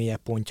a legmélyebb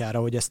pontjára,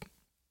 hogy ez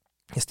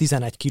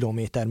 11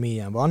 kilométer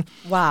mélyen van.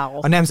 Wow.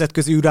 A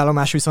nemzetközi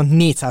űrállomás viszont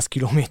 400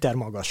 kilométer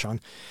magasan.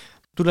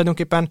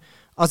 Tulajdonképpen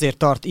azért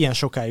tart ilyen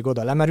sokáig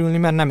oda lemerülni,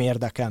 mert nem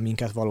érdekel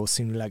minket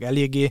valószínűleg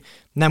eléggé,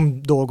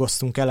 nem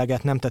dolgoztunk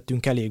eleget, nem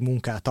tettünk elég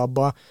munkát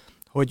abba,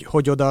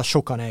 hogy oda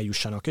sokan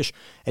eljussanak. És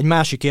egy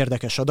másik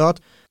érdekes adat,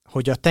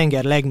 hogy a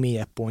tenger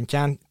legmélyebb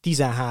pontján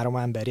 13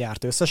 ember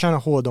járt összesen, a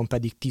Holdon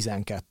pedig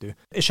 12.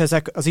 És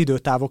ezek az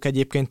időtávok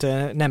egyébként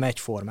nem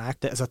egyformák,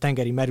 de ez a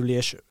tengeri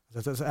merülés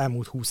az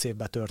elmúlt 20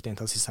 évben történt,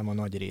 azt hiszem a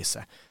nagy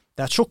része.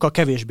 Tehát sokkal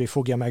kevésbé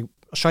fogja meg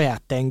a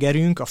saját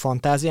tengerünk, a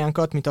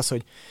fantáziánkat, mint az,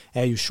 hogy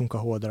eljussunk a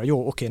Holdra.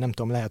 Jó, oké, nem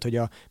tudom, lehet, hogy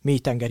a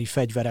mélytengeri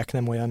fegyverek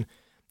nem olyan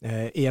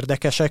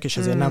érdekesek, és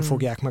ezért nem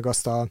fogják meg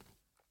azt a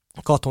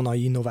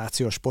katonai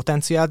innovációs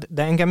potenciált,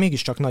 de engem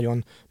mégiscsak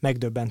nagyon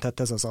megdöbbentett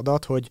ez az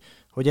adat,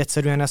 hogy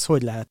egyszerűen ez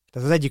hogy lehet.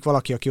 Tehát az egyik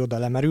valaki, aki oda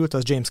lemerült,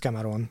 az James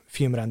Cameron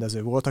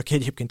filmrendező volt, aki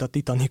egyébként a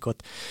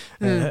Titanicot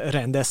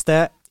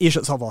rendezte, és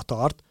az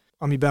Avatart,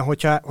 amiben,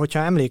 hogyha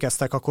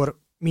emlékeztek, akkor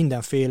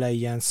mindenféle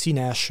ilyen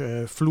színes,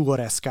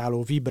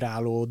 fluoreszkáló,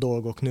 vibráló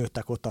dolgok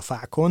nőttek ott a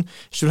fákon,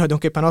 és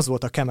tulajdonképpen az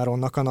volt a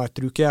Cameronnak a nagy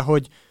trükkje,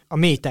 hogy a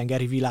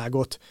mélytengeri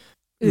világot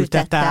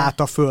ültette át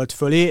a föld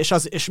fölé,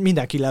 és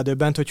mindenki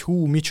ledöbbent, hogy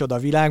micsoda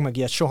világ, meg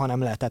ilyet soha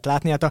nem lehetett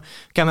látni. Hát a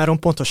Cameron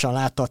pontosan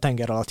látta a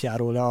tenger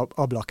alattjáró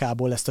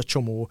ablakából ezt a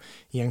csomó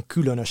ilyen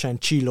különösen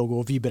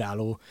csillogó,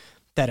 vibráló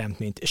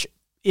teremtményt. És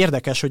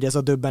érdekes, hogy ez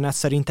a döbbenet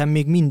szerintem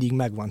még mindig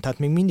megvan. Tehát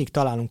még mindig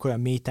találunk olyan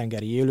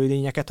mélytengeri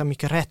élőlényeket,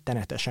 amik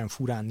rettenetesen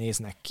furán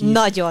néznek ki.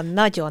 Nagyon.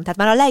 Tehát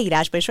már a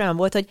leírásban is olyan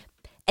volt, hogy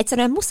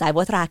egyszerűen muszáj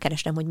volt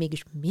rákeresnem, hogy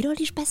mégis miről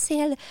is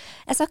beszél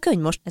ez a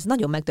könyv most. Ez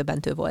nagyon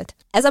megdöbbentő volt.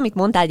 Ez, amit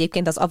mondtál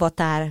egyébként az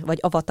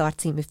Avatar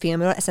című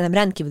filmről, ez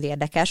szerintem rendkívül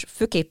érdekes,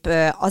 főképp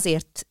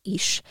azért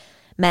is,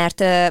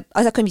 mert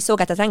az a könyv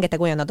szolgáltat rengeteg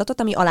olyan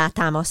adatot, ami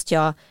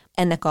alátámasztja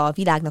ennek a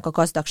világnak a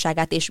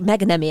gazdagságát és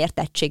meg nem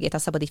értettségét, ha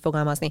szabad így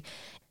fogalmazni.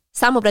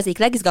 Számomra az egyik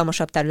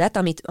legizgalmasabb terület,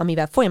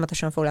 amivel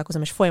folyamatosan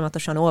foglalkozom, és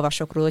folyamatosan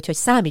olvasok róla, hogy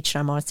számíts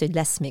rá, Marci, hogy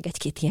lesz még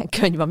egy-két ilyen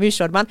könyv a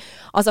műsorban,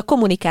 az a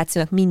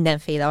kommunikációnak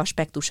mindenféle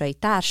aspektusai,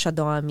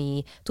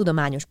 társadalmi,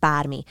 tudományos,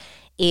 bármi.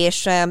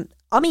 És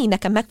ami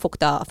nekem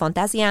megfogta a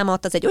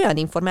fantáziámat, az egy olyan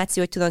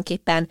információ, hogy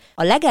tulajdonképpen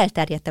a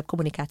legelterjedtebb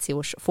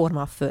kommunikációs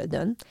forma a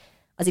Földön,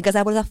 az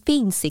igazából az a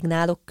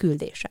fényszignálok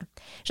küldése.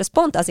 És ez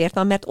pont azért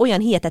van, mert olyan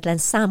hihetetlen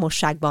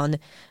számosságban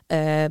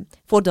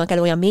fordulnak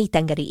elő olyan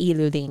mélytengeri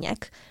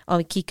élőlények,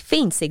 akik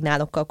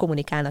fényszignálokkal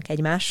kommunikálnak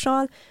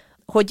egymással,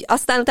 hogy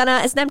aztán utána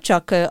ez nem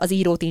csak az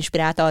írót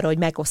inspirálta arra, hogy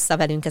megossza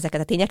velünk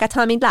ezeket a tényeket,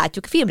 hanem, mint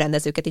látjuk,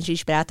 filmrendezőket is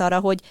inspirált arra,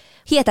 hogy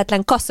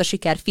hihetetlen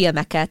kasszasiker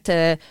filmeket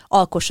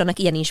alkossanak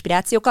ilyen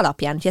inspirációk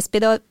alapján. Úgyhogy ez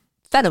például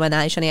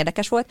fenomenálisan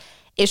érdekes volt,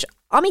 és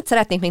amit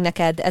szeretnék még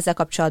neked ezzel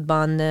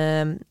kapcsolatban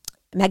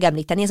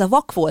megemlíteni, ez a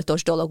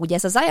vakfoltos dolog. Ugye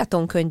ez a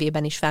Zajaton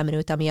könyvében is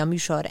felmerült, ami a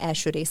műsor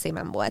első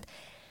részében volt.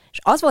 És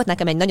az volt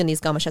nekem egy nagyon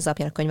izgalmas ez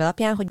alapján, a könyv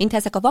alapján, hogy mintha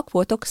ezek a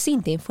vakfoltok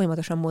szintén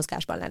folyamatosan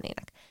mozgásban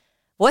lennének.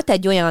 Volt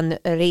egy olyan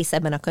rész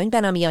ebben a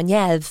könyvben, ami a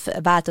nyelv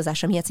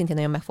változása miatt szintén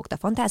nagyon megfogta a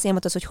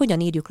fantáziámat, az, hogy hogyan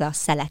írjuk le a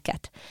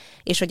szeleket.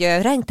 És hogy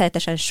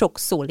rengetegesen sok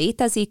szó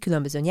létezik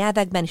különböző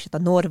nyelvekben, és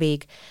hát a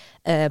norvég,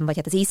 vagy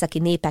hát az északi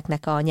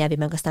népeknek a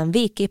nyelvében, aztán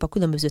végképp a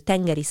különböző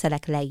tengeri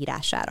szelek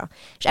leírására.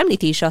 És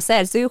említi is a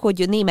szerző,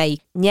 hogy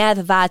némelyik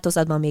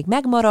nyelvváltozatban még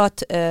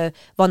megmaradt,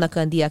 vannak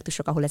olyan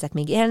dialektusok, ahol ezek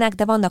még élnek,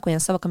 de vannak olyan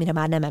szavak, amire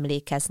már nem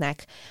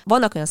emlékeznek.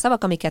 Vannak olyan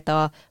szavak, amiket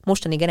a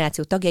mostani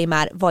generáció tagjai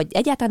már vagy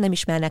egyáltalán nem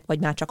ismernek, vagy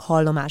már csak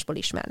hallomásból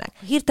ismernek.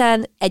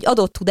 Hirtelen egy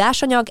adott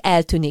tudásanyag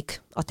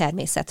eltűnik a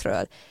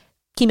természetről.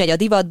 Kimegy a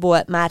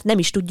divatból, már nem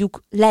is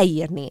tudjuk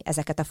leírni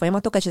ezeket a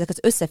folyamatokat, és ezek az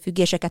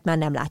összefüggéseket már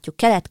nem látjuk.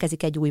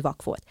 Keletkezik egy új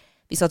vakfolt.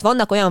 Viszont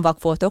vannak olyan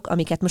vakfoltok,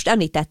 amiket most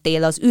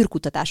említettél az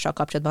űrkutatással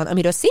kapcsolatban,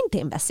 amiről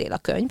szintén beszél a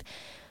könyv,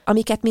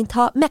 amiket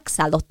mintha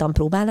megszállottan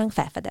próbálnánk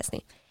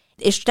felfedezni.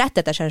 És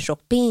rettetesen sok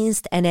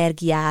pénzt,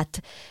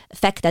 energiát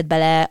fektet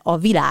bele a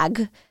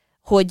világ,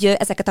 hogy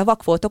ezeket a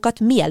vakfoltokat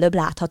mielőbb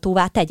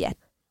láthatóvá tegye.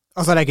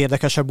 Az a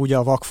legérdekesebb ugye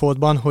a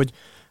vakfoltban,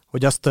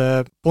 hogy azt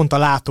pont a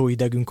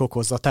látóidegünk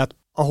okozza. Tehát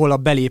ahol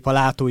belép a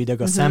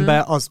látóideg a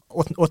szembe,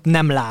 ott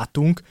nem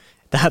látunk,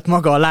 tehát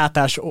maga a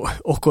látás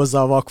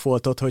okozza a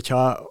vakfoltot,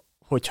 hogyha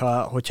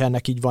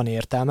ennek így van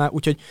értelme.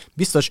 Úgyhogy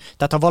biztos,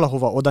 tehát ha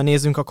valahova oda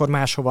nézünk, akkor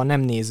máshova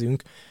nem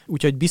nézünk.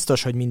 Úgyhogy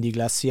biztos, hogy mindig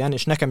lesz ilyen,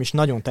 és nekem is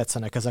nagyon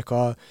tetszenek ezek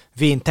a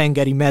vén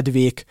tengeri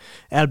medvék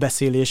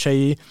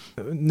elbeszélései.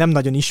 Nem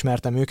nagyon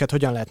ismertem őket,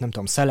 hogyan lehet, nem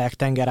tudom, szelek,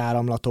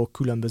 tengeráramlatok,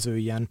 különböző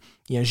ilyen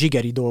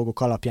zsigeri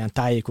dolgok alapján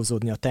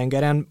tájékozódni a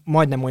tengeren,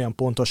 majdnem olyan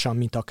pontosan,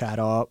 mint akár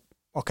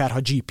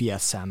ha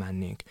GPS-szel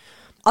mennénk.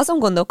 Azon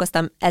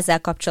gondolkoztam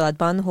ezzel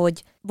kapcsolatban,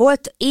 hogy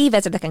volt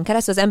évezredeken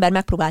keresztül az ember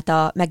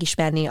megpróbálta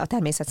megismerni a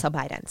természet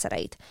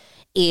szabályrendszereit.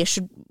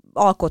 És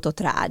alkotott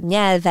rá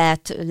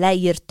nyelvet,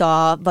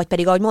 leírta, vagy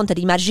pedig, ahogy mondtad,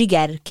 így már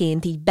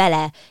zsigerként így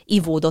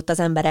beleivódott az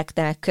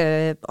embereknek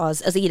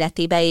az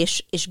életébe,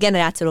 és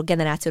generációról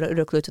generációra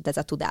öröklődött ez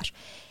a tudás.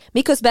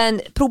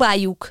 Miközben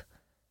próbáljuk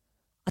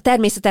a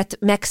természetet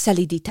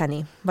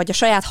megszelidíteni, vagy a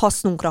saját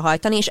hasznunkra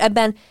hajtani, és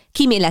ebben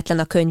kíméletlen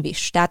a könyv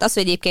is. Tehát az,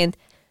 hogy egyébként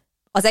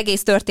az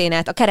egész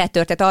történet, a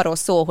kerettörténet arról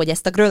szól, hogy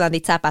ezt a grönlandi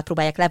cápát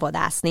próbálják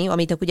levadászni,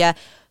 amit ugye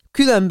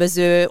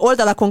különböző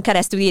oldalakon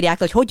keresztül írják,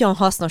 hogy hogyan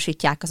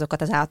hasznosítják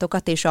azokat az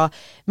állatokat, és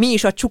mi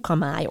is a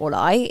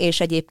csukamájolaj, és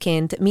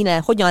egyébként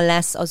hogyan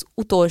lesz az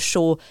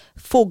utolsó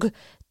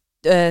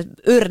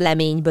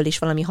őrleményből is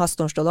valami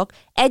hasznos dolog.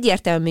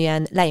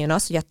 Egyértelműen lejön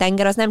az, hogy a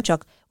tenger az nem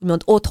csak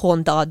úgymond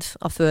otthont ad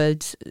a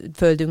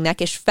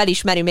földünknek, és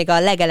felismeri még a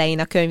legelején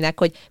a könyvnek,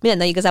 hogy mi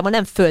lenne, igazából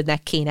nem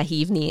földnek kéne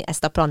hívni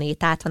ezt a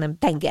planétát, hanem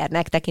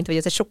tengernek, tekintve,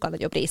 hogy ez egy sokkal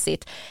nagyobb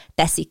részét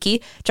teszi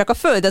ki. Csak a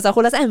föld az,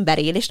 ahol az ember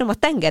él, és nem a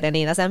tengeren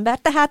él az ember,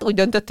 tehát úgy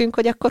döntöttünk,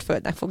 hogy akkor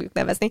földnek fogjuk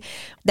nevezni.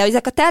 De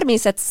ezek a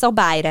természet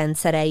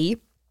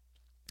szabályrendszerei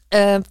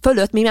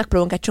fölött mi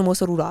megpróbálunk egy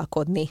csomószor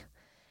uralkodni.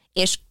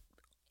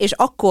 És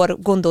akkor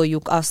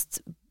gondoljuk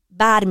azt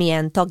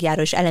bármilyen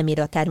tagjára és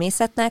eleméről a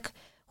természetnek,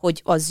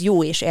 hogy az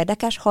jó és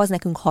érdekes, ha az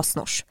nekünk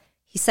hasznos.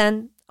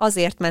 Hiszen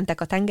azért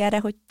mentek a tengerre,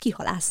 hogy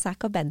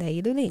kihalásszák a benne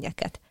élő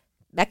lényeket.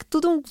 Meg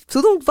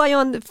tudunk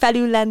vajon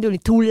felüllendülni,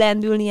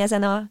 túllendülni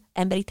ezen az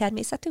emberi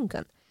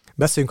természetünkön?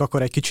 Beszéljünk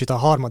akkor egy kicsit a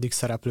harmadik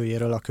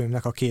szereplőjéről a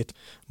könyvnek, a két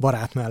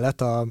barát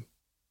mellett, a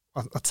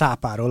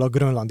cápáról, a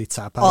grönlandi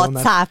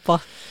cápáról.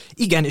 Cápa.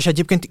 Igen, és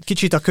egyébként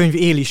kicsit a könyv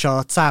él is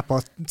a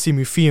Cápa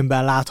című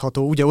filmben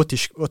látható, ugye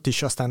ott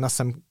is aztán azt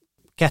hiszem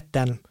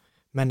ketten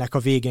mennek a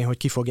végén, hogy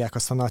kifogják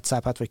azt a nagy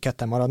cápát, vagy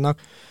ketten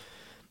maradnak,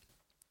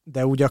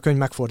 de ugye a könyv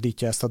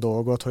megfordítja ezt a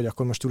dolgot, hogy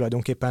akkor most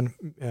tulajdonképpen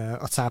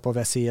a cápa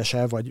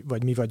veszélyese,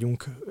 vagy mi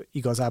vagyunk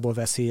igazából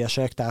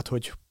veszélyesek, tehát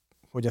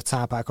hogy a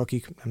cápák,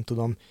 akik nem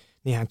tudom,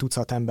 néhány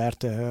tucat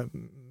embert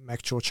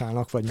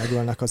megcsócsálnak, vagy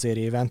megölnek azért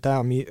évente,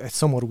 ami egy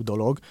szomorú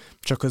dolog,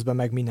 csak közben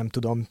meg mi nem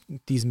tudom,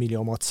 10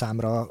 millió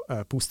mocszámra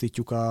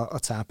pusztítjuk a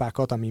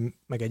cápákat, ami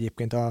meg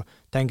egyébként a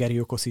tengeri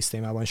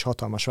ökoszisztémában is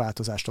hatalmas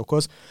változást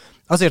okoz.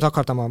 Azért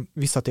akartam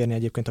visszatérni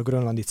egyébként a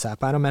grönlandi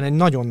cápára, mert egy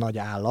nagyon nagy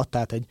állat,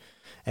 tehát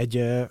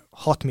egy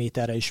 6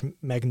 méterre is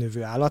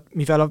megnövő állat,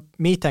 mivel a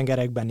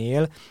mélytengerekben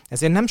él,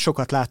 ezért nem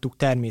sokat láttuk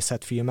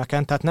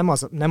természetfilmeken,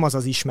 tehát nem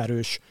az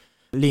ismerős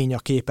lény a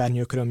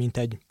képernyőkről, mint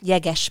egy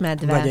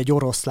jegesmedve, vagy egy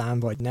oroszlán,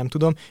 vagy nem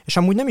tudom, és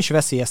amúgy nem is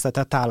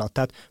veszélyeztetett állat,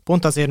 tehát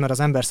pont azért, mert az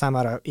ember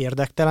számára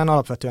érdektelen,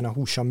 alapvetően a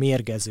húsa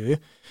mérgező,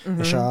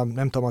 és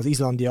nem tudom, az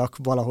izlandiak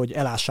valahogy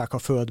elássák a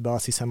földbe,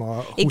 azt hiszem a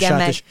húsát.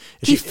 Igen, és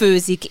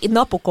kifőzik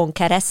napokon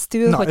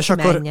keresztül, hogy és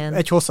menjen. Akkor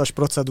egy hosszas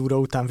procedúra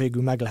után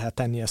végül meg lehet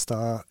tenni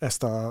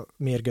ezt a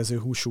mérgező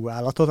húsú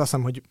állatot. Azt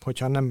hiszem,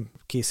 hogyha nem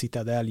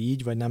készíted el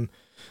így, vagy nem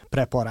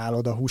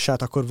preparálod a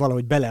húsát, akkor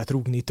valahogy be lehet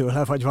rúgni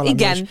tőle, vagy valami.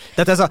 Igen.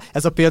 Tehát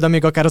ez a példa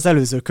még akár az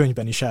előző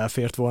könyvben is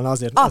elfért volna,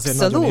 azért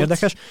nagyon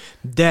érdekes.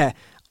 De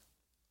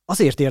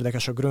azért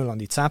érdekes a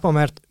grönlandi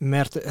cápa,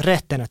 mert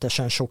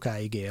rettenetesen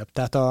sokáig él.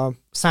 Tehát a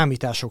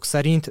számítások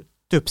szerint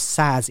több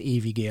 100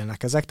 évig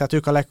élnek ezek, tehát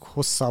ők a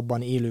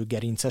leghosszabban élő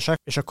gerincesek,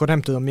 és akkor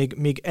nem tudom,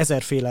 még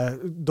ezerféle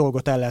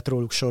dolgot el lehet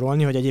róluk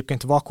sorolni, hogy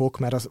egyébként vakok,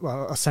 mert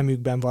a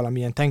szemükben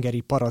valamilyen tengeri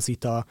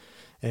parazita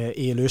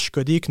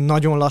élősködik,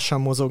 nagyon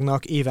lassan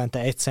mozognak, évente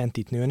 1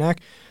 centit nőnek,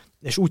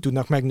 és úgy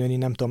tudnak megnőni,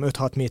 nem tudom,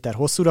 5-6 méter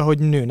hosszúra, hogy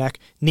nőnek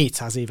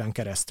 400 éven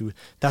keresztül.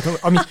 Tehát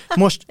amit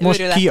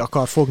most ki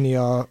akar fogni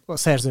a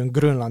szerzőnk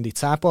grönlandi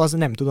cápa, az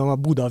nem tudom, a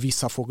Buda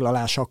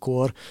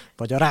visszafoglalásakor,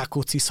 vagy a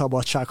Rákóczi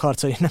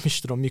szabadságharca, én nem is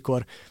tudom,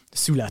 mikor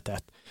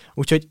született.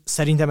 Úgyhogy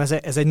szerintem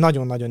ez egy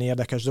nagyon-nagyon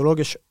érdekes dolog,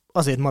 és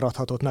azért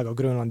maradhatott meg a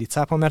grönlandi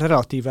cápa, mert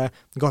relatíve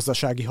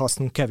gazdasági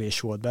hasznunk kevés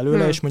volt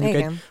belőle, és mondjuk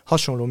egy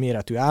hasonló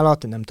méretű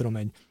állat, nem tudom,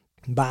 egy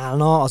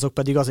bálna, azok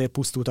pedig azért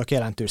pusztultak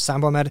jelentős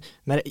számban,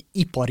 mert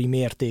ipari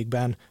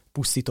mértékben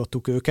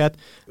pusztítottuk őket,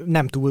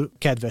 nem túl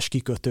kedves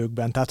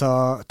kikötőkben.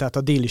 Tehát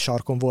a déli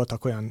sarkon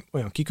voltak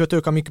olyan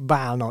kikötők, amik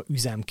bálna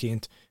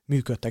üzemként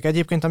működtek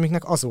egyébként,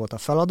 amiknek az volt a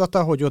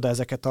feladata, hogy oda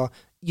ezeket a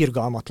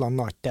irgalmatlan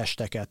nagy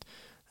testeket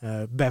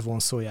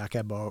bevonszolják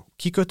ebbe a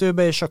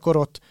kikötőbe, és akkor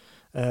ott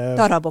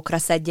darabokra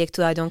szedjék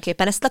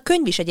tulajdonképpen. Ezt a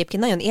könyv is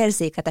egyébként nagyon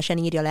érzéketesen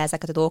írja le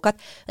ezeket a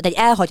dolgokat. De egy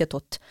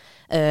elhagyatott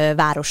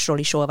városról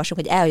is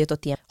olvasunk, egy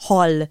elhagyatott ilyen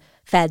hal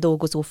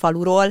feldolgozó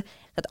faluról.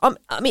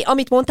 Tehát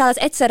amit mondtál, az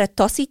egyszerre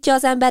taszítja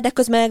az ember, de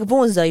közben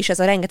vonzza is ez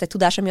a rengeteg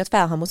tudás, ami ott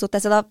felhalmozott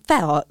ezzel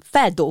a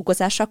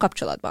feldolgozással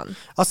kapcsolatban.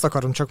 Azt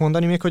akarom csak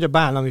mondani még, hogy a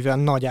bálna, mivel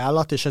nagy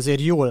állat, és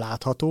ezért jól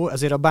látható,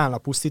 ezért a bálna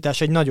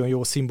pusztítás egy nagyon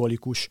jó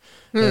szimbolikus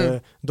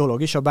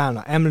dolog is. A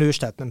bálna emlős,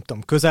 tehát nem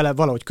tudom,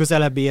 valahogy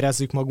közelebb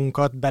érezzük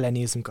magunkat,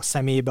 belenézünk a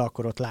szemébe,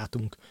 akkor ott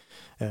látunk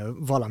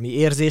valami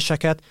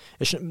érzéseket,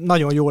 és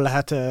nagyon jól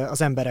lehet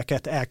az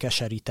embereket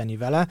elkeseríteni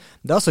vele,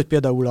 de az, hogy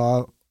például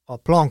a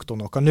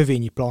planktonok, a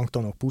növényi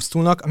planktonok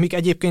pusztulnak, amik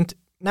egyébként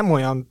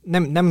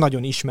nem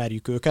nagyon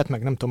ismerjük őket,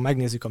 meg nem tudom,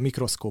 megnézzük a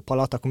mikroszkóp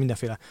alatt, akkor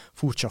mindenféle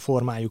furcsa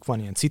formájuk van,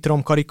 ilyen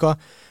citromkarika,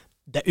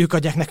 de ők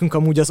adják nekünk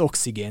amúgy az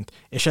oxigént,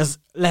 és ez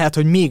lehet,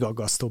 hogy még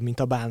aggasztóbb, mint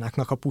a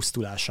bálnáknak a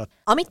pusztulása.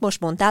 Amit most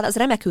mondtál, az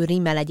remekül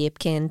rímmel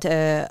egyébként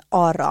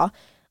arra,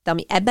 de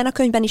ami ebben a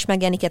könyvben is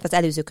megjelenik, illetve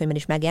az előző könyvben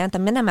is megjelent,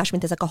 ami nem más,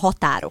 mint ezek a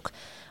határok.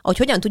 Ahogy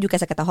hogyan tudjuk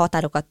ezeket a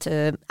határokat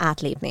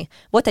átlépni.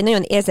 Volt egy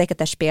nagyon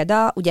érzéketes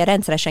példa, ugye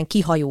rendszeresen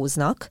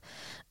kihajóznak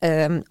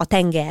a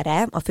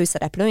tengerre a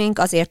főszereplőink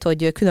azért,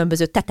 hogy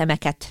különböző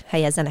tetemeket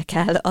helyezzenek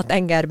el a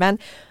tengerben,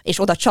 és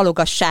oda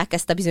csalogassák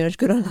ezt a bizonyos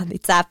grönlandi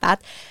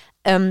cápát.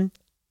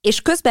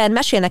 És közben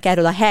mesélnek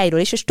erről a helyről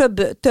is, és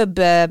több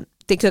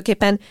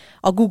tulajdonképpen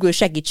a Google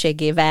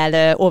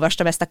segítségével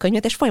olvastam ezt a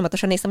könyvet, és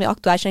folyamatosan néztem, hogy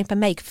aktuálisan éppen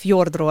melyik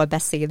fjordról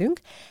beszélünk,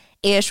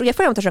 és ugye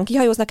folyamatosan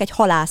kihajóznak egy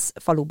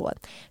halászfaluból.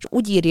 És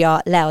úgy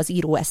írja le az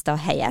író ezt a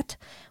helyet,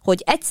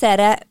 hogy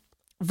egyszerre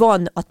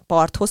van a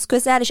parthoz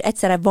közel, és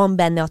egyszerre van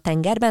benne a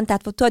tengerben,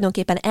 tehát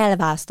tulajdonképpen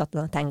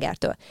elválasztatlan a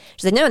tengertől.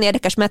 És ez egy nagyon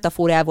érdekes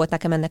metaforá volt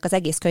nekem ennek az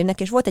egész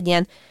könyvnek, és volt egy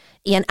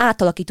ilyen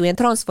átalakító, ilyen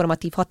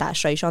transformatív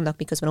hatása is annak,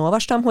 miközben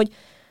olvastam,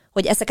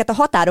 hogy ezeket a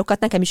határokat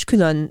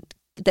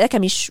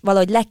nekem is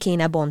valahogy le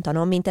kéne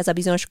bontanom, mint ez a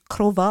bizonyos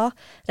krova,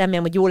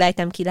 remélem, hogy jól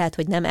ejtem ki, lehet,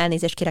 hogy nem,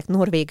 elnézést kérek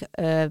norvég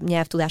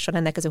nyelvtudással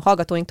rendelkező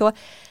hallgatóinktól,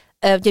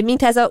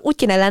 úgy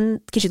kéne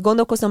kicsit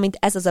gondolkoznom, mint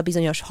ez az a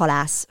bizonyos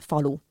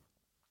halászfalu.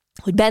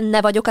 Hogy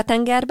benne vagyok a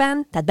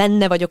tengerben, tehát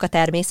benne vagyok a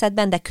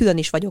természetben, de külön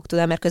is vagyok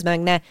tőle, mert közben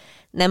meg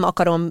nem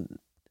akarom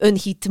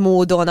önhit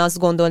módon azt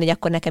gondolni, hogy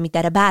akkor nekem itt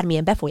erre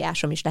bármilyen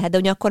befolyásom is lehet, de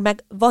ugyanakkor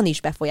meg van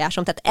is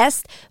befolyásom. Tehát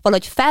ezt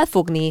valahogy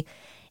felfogni,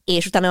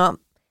 és utána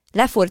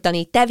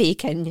lefordítani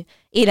tevékeny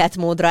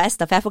életmódra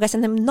ezt a felfogást,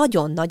 szerintem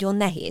nagyon-nagyon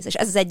nehéz. És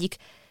ez az egyik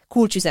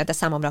kulcsüzenete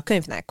számomra a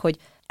könyvnek, hogy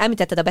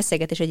említetted a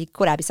beszélgetés egyik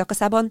korábbi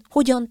szakaszában,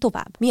 hogyan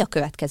tovább? Mi a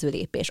következő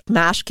lépés?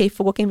 Másképp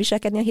fogok én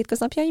viselkedni a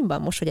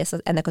hétköznapjaimban, most, hogy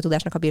ennek a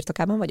tudásnak a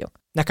birtokában vagyok?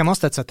 Nekem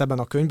azt tetszett ebben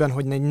a könyvben,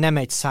 hogy nem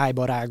egy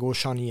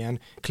szájbarágosan ilyen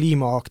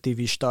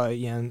klímaaktivista,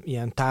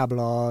 ilyen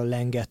tábla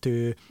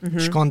lengető,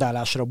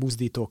 skandálásra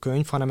buzdító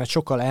könyv, hanem egy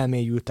sokkal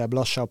elmélyültebb,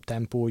 lassabb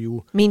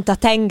tempójú. Mint a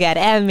tenger,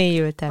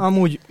 elmélyültebb.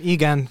 Amúgy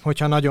igen,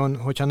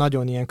 hogyha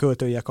nagyon ilyen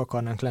költőiek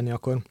akarnánk lenni,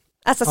 akkor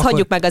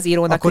hagyjuk meg az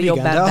írónak, hogy jobb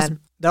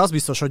ebben. De az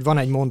biztos, hogy van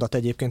egy mondat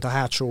egyébként a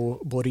hátsó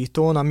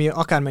borítón, ami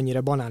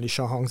akármennyire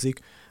banálisan hangzik,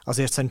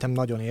 azért szerintem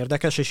nagyon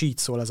érdekes, és így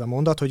szól ez a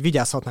mondat, hogy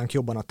vigyázhatnánk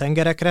jobban a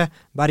tengerekre,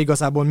 bár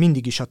igazából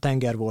mindig is a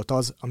tenger volt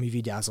az, ami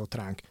vigyázott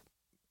ránk.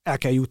 El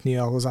kell jutni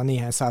ahhoz a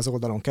néhány száz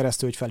oldalon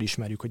keresztül, hogy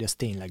felismerjük, hogy ez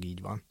tényleg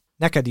így van.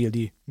 Neked,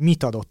 Ildi,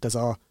 mit adott ez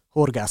a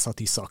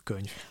horgászati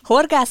szakkönyv?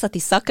 Horgászati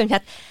szakkönyv,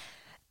 hát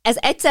ez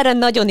egyszerűen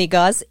nagyon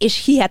igaz,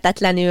 és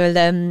hihetetlenül,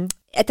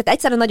 tehát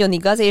egyszerűen nagyon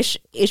igaz,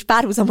 és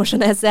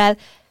párhuzamosan ezzel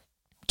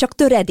csak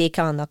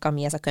töredéke annak,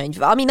 ami ez a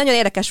könyv. Ami nagyon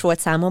érdekes volt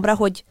számomra,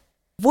 hogy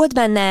volt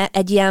benne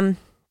egy ilyen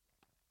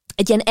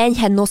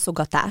enyhe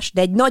noszogatás,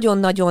 de egy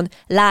nagyon-nagyon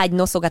lágy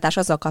noszogatás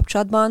azzal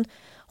kapcsolatban,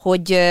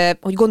 hogy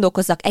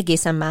gondolkozzak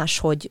egészen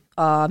máshogy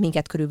a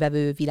minket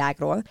körülvevő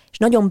világról, és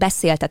nagyon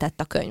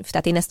beszéltetett a könyv.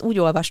 Tehát én ezt úgy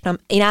olvastam,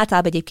 én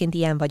általában egyébként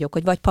ilyen vagyok,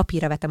 hogy vagy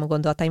papírra vetem a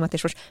gondolataimat,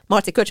 és most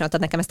Marci kölcsönadtad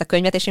nekem ezt a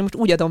könyvet, és én most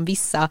úgy adom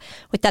vissza,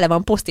 hogy tele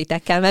van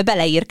posztitekkel, mert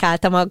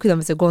beleírkáltam a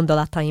különböző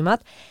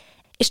gondolataimat,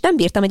 és nem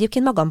bírtam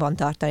egyébként magamban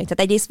tartani. Tehát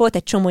egyrészt volt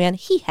egy csomó olyan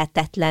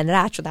hihetetlen,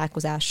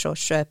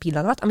 rácsodálkozásos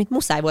pillanat, amit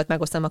muszáj volt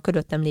megosztanom a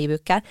körülöttem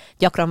lévőkkel.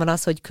 Gyakran van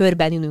az, hogy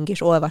körben ülünk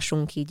és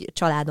olvasunk így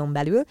családon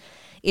belül,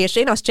 és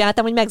én azt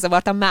csináltam, hogy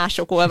megzavartam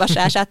mások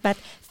olvasását, mert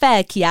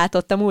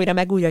felkiáltottam újra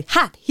meg úgy, hogy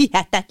hát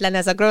hihetetlen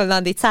ez a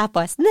grönlandi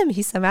cápa, ezt nem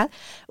hiszem el.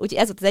 Úgyhogy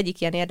ez volt az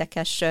egyik ilyen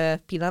érdekes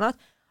pillanat.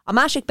 A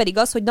másik pedig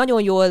az, hogy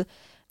nagyon jól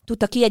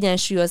tudta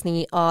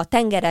kiegyensúlyozni a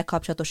tengerrel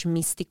kapcsolatos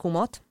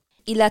misztikumot,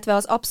 illetve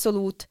az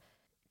abszolút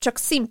csak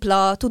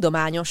szimpla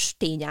tudományos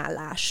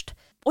tényállást.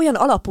 Olyan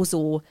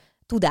alapozó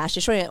tudás,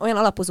 és olyan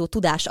alapozó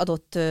tudást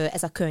adott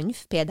ez a könyv,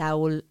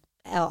 például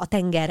a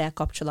tengerrel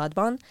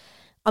kapcsolatban,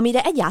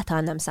 amire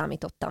egyáltalán nem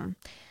számítottam.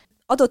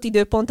 Adott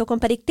időpontokon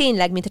pedig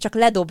tényleg, mintha csak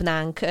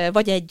ledobnánk,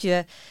 vagy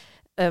egy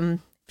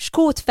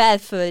skót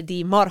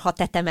felföldi marha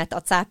tetemet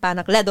a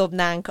cápának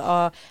ledobnánk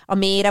a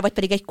mélyre, vagy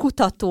pedig egy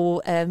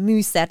kutató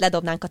műszert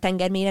ledobnánk a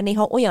tengermélyre,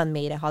 néha olyan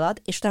mélyre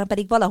halad, és utána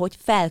pedig valahogy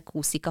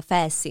felkúszik a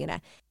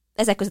felszínre.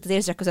 Ezek között az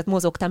érzések között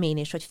mozogtam én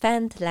is, hogy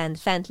fent,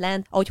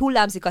 lent, ahogy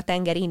hullámzik a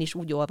tenger, én is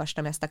úgy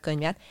olvastam ezt a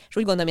könyvet, és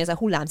úgy gondolom, hogy ez a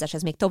hullámzás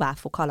ez még tovább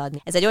fog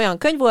haladni. Ez egy olyan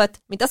könyv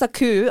volt, mint az a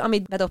kő,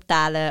 amit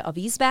bedobtál a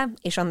vízbe,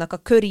 és annak a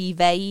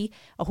körívei,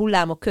 a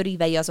hullámok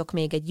körívei azok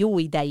még egy jó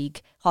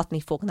ideig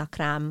hatni fognak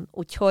rám.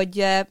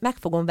 Úgyhogy meg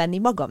fogom venni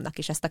magamnak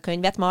is ezt a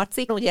könyvet,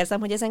 Marci. Úgy érzem,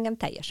 hogy ez engem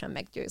teljesen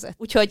meggyőzött.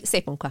 Úgyhogy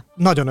szép munka.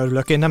 Nagyon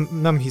örülök, én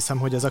nem hiszem,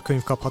 hogy ez a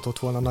könyv kaphatott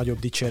volna nagyobb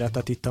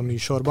dicséretet itt a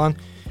műsorban,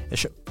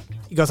 és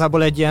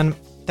igazából egy ilyen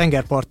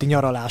tengerparti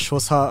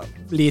nyaraláshoz, ha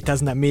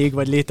létezne még,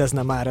 vagy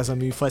létezne már ez a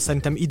műfaj,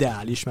 szerintem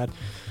ideális, mert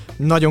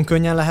nagyon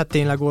könnyen lehet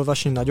tényleg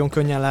olvasni, nagyon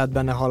könnyen lehet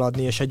benne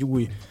haladni, és egy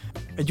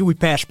új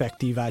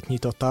perspektívát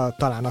nyitott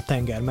talán a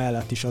tenger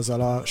mellett is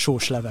azzal a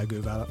sós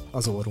levegővel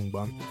az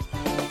orrunkban.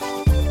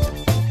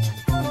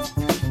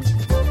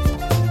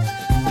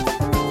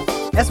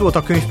 Ez volt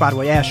a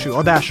Könyvpárbaj első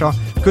adása,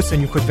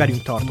 köszönjük, hogy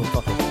velünk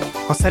tartottatok.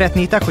 Ha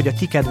szeretnétek, hogy a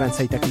ti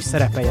kedvenceitek is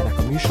szerepeljenek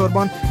a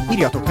műsorban,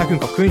 írjatok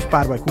nekünk a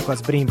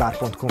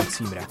könyvpárbaj@brainbar.com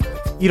címre.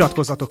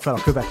 Iratkozzatok fel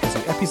a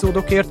következő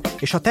epizódokért,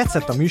 és ha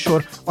tetszett a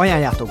műsor,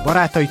 ajánljátok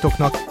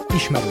barátaitoknak,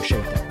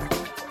 ismerőseiteknek.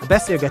 A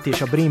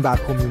beszélgetés a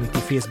Brainbar Community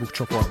Facebook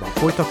csoportban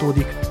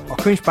folytatódik, a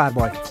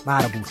Könyvpárbaj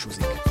mára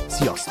búcsúzik.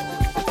 Sziasztok!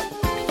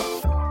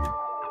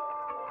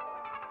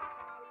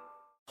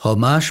 Ha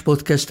más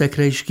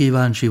podcastekre is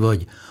kíváncsi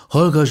vagy,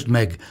 hallgassd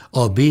meg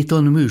a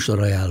Béton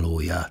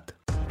műsorajánlóját.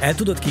 El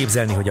tudod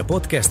képzelni, hogy a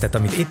podcastet,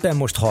 amit éppen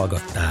most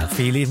hallgattál,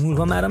 fél év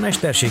múlva már a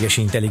mesterséges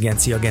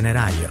intelligencia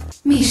generálja?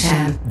 Mi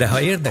sem. De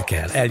ha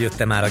érdekel,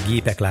 eljött már a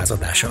gépek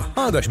lázadása.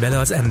 Hallgass bele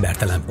az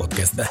Embertelen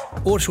Podcastbe.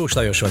 Orsós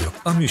Lajos vagyok,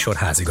 a műsor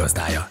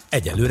házigazdája.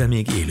 Egyelőre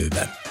még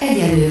élőben.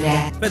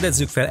 Egyelőre.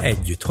 Fedezzük fel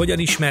együtt, hogyan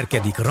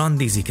ismerkedik,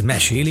 randizik,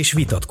 mesél és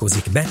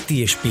vitatkozik Betty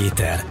és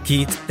Péter,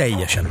 két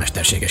teljesen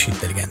mesterséges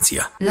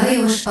intelligencia.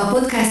 Lajos, a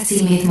podcast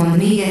címét mond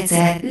még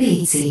egyszer,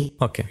 léci.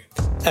 Oké.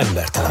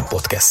 Embertelen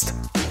Podcast.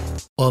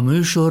 A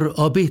műsor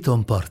a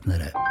Béton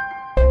partnere.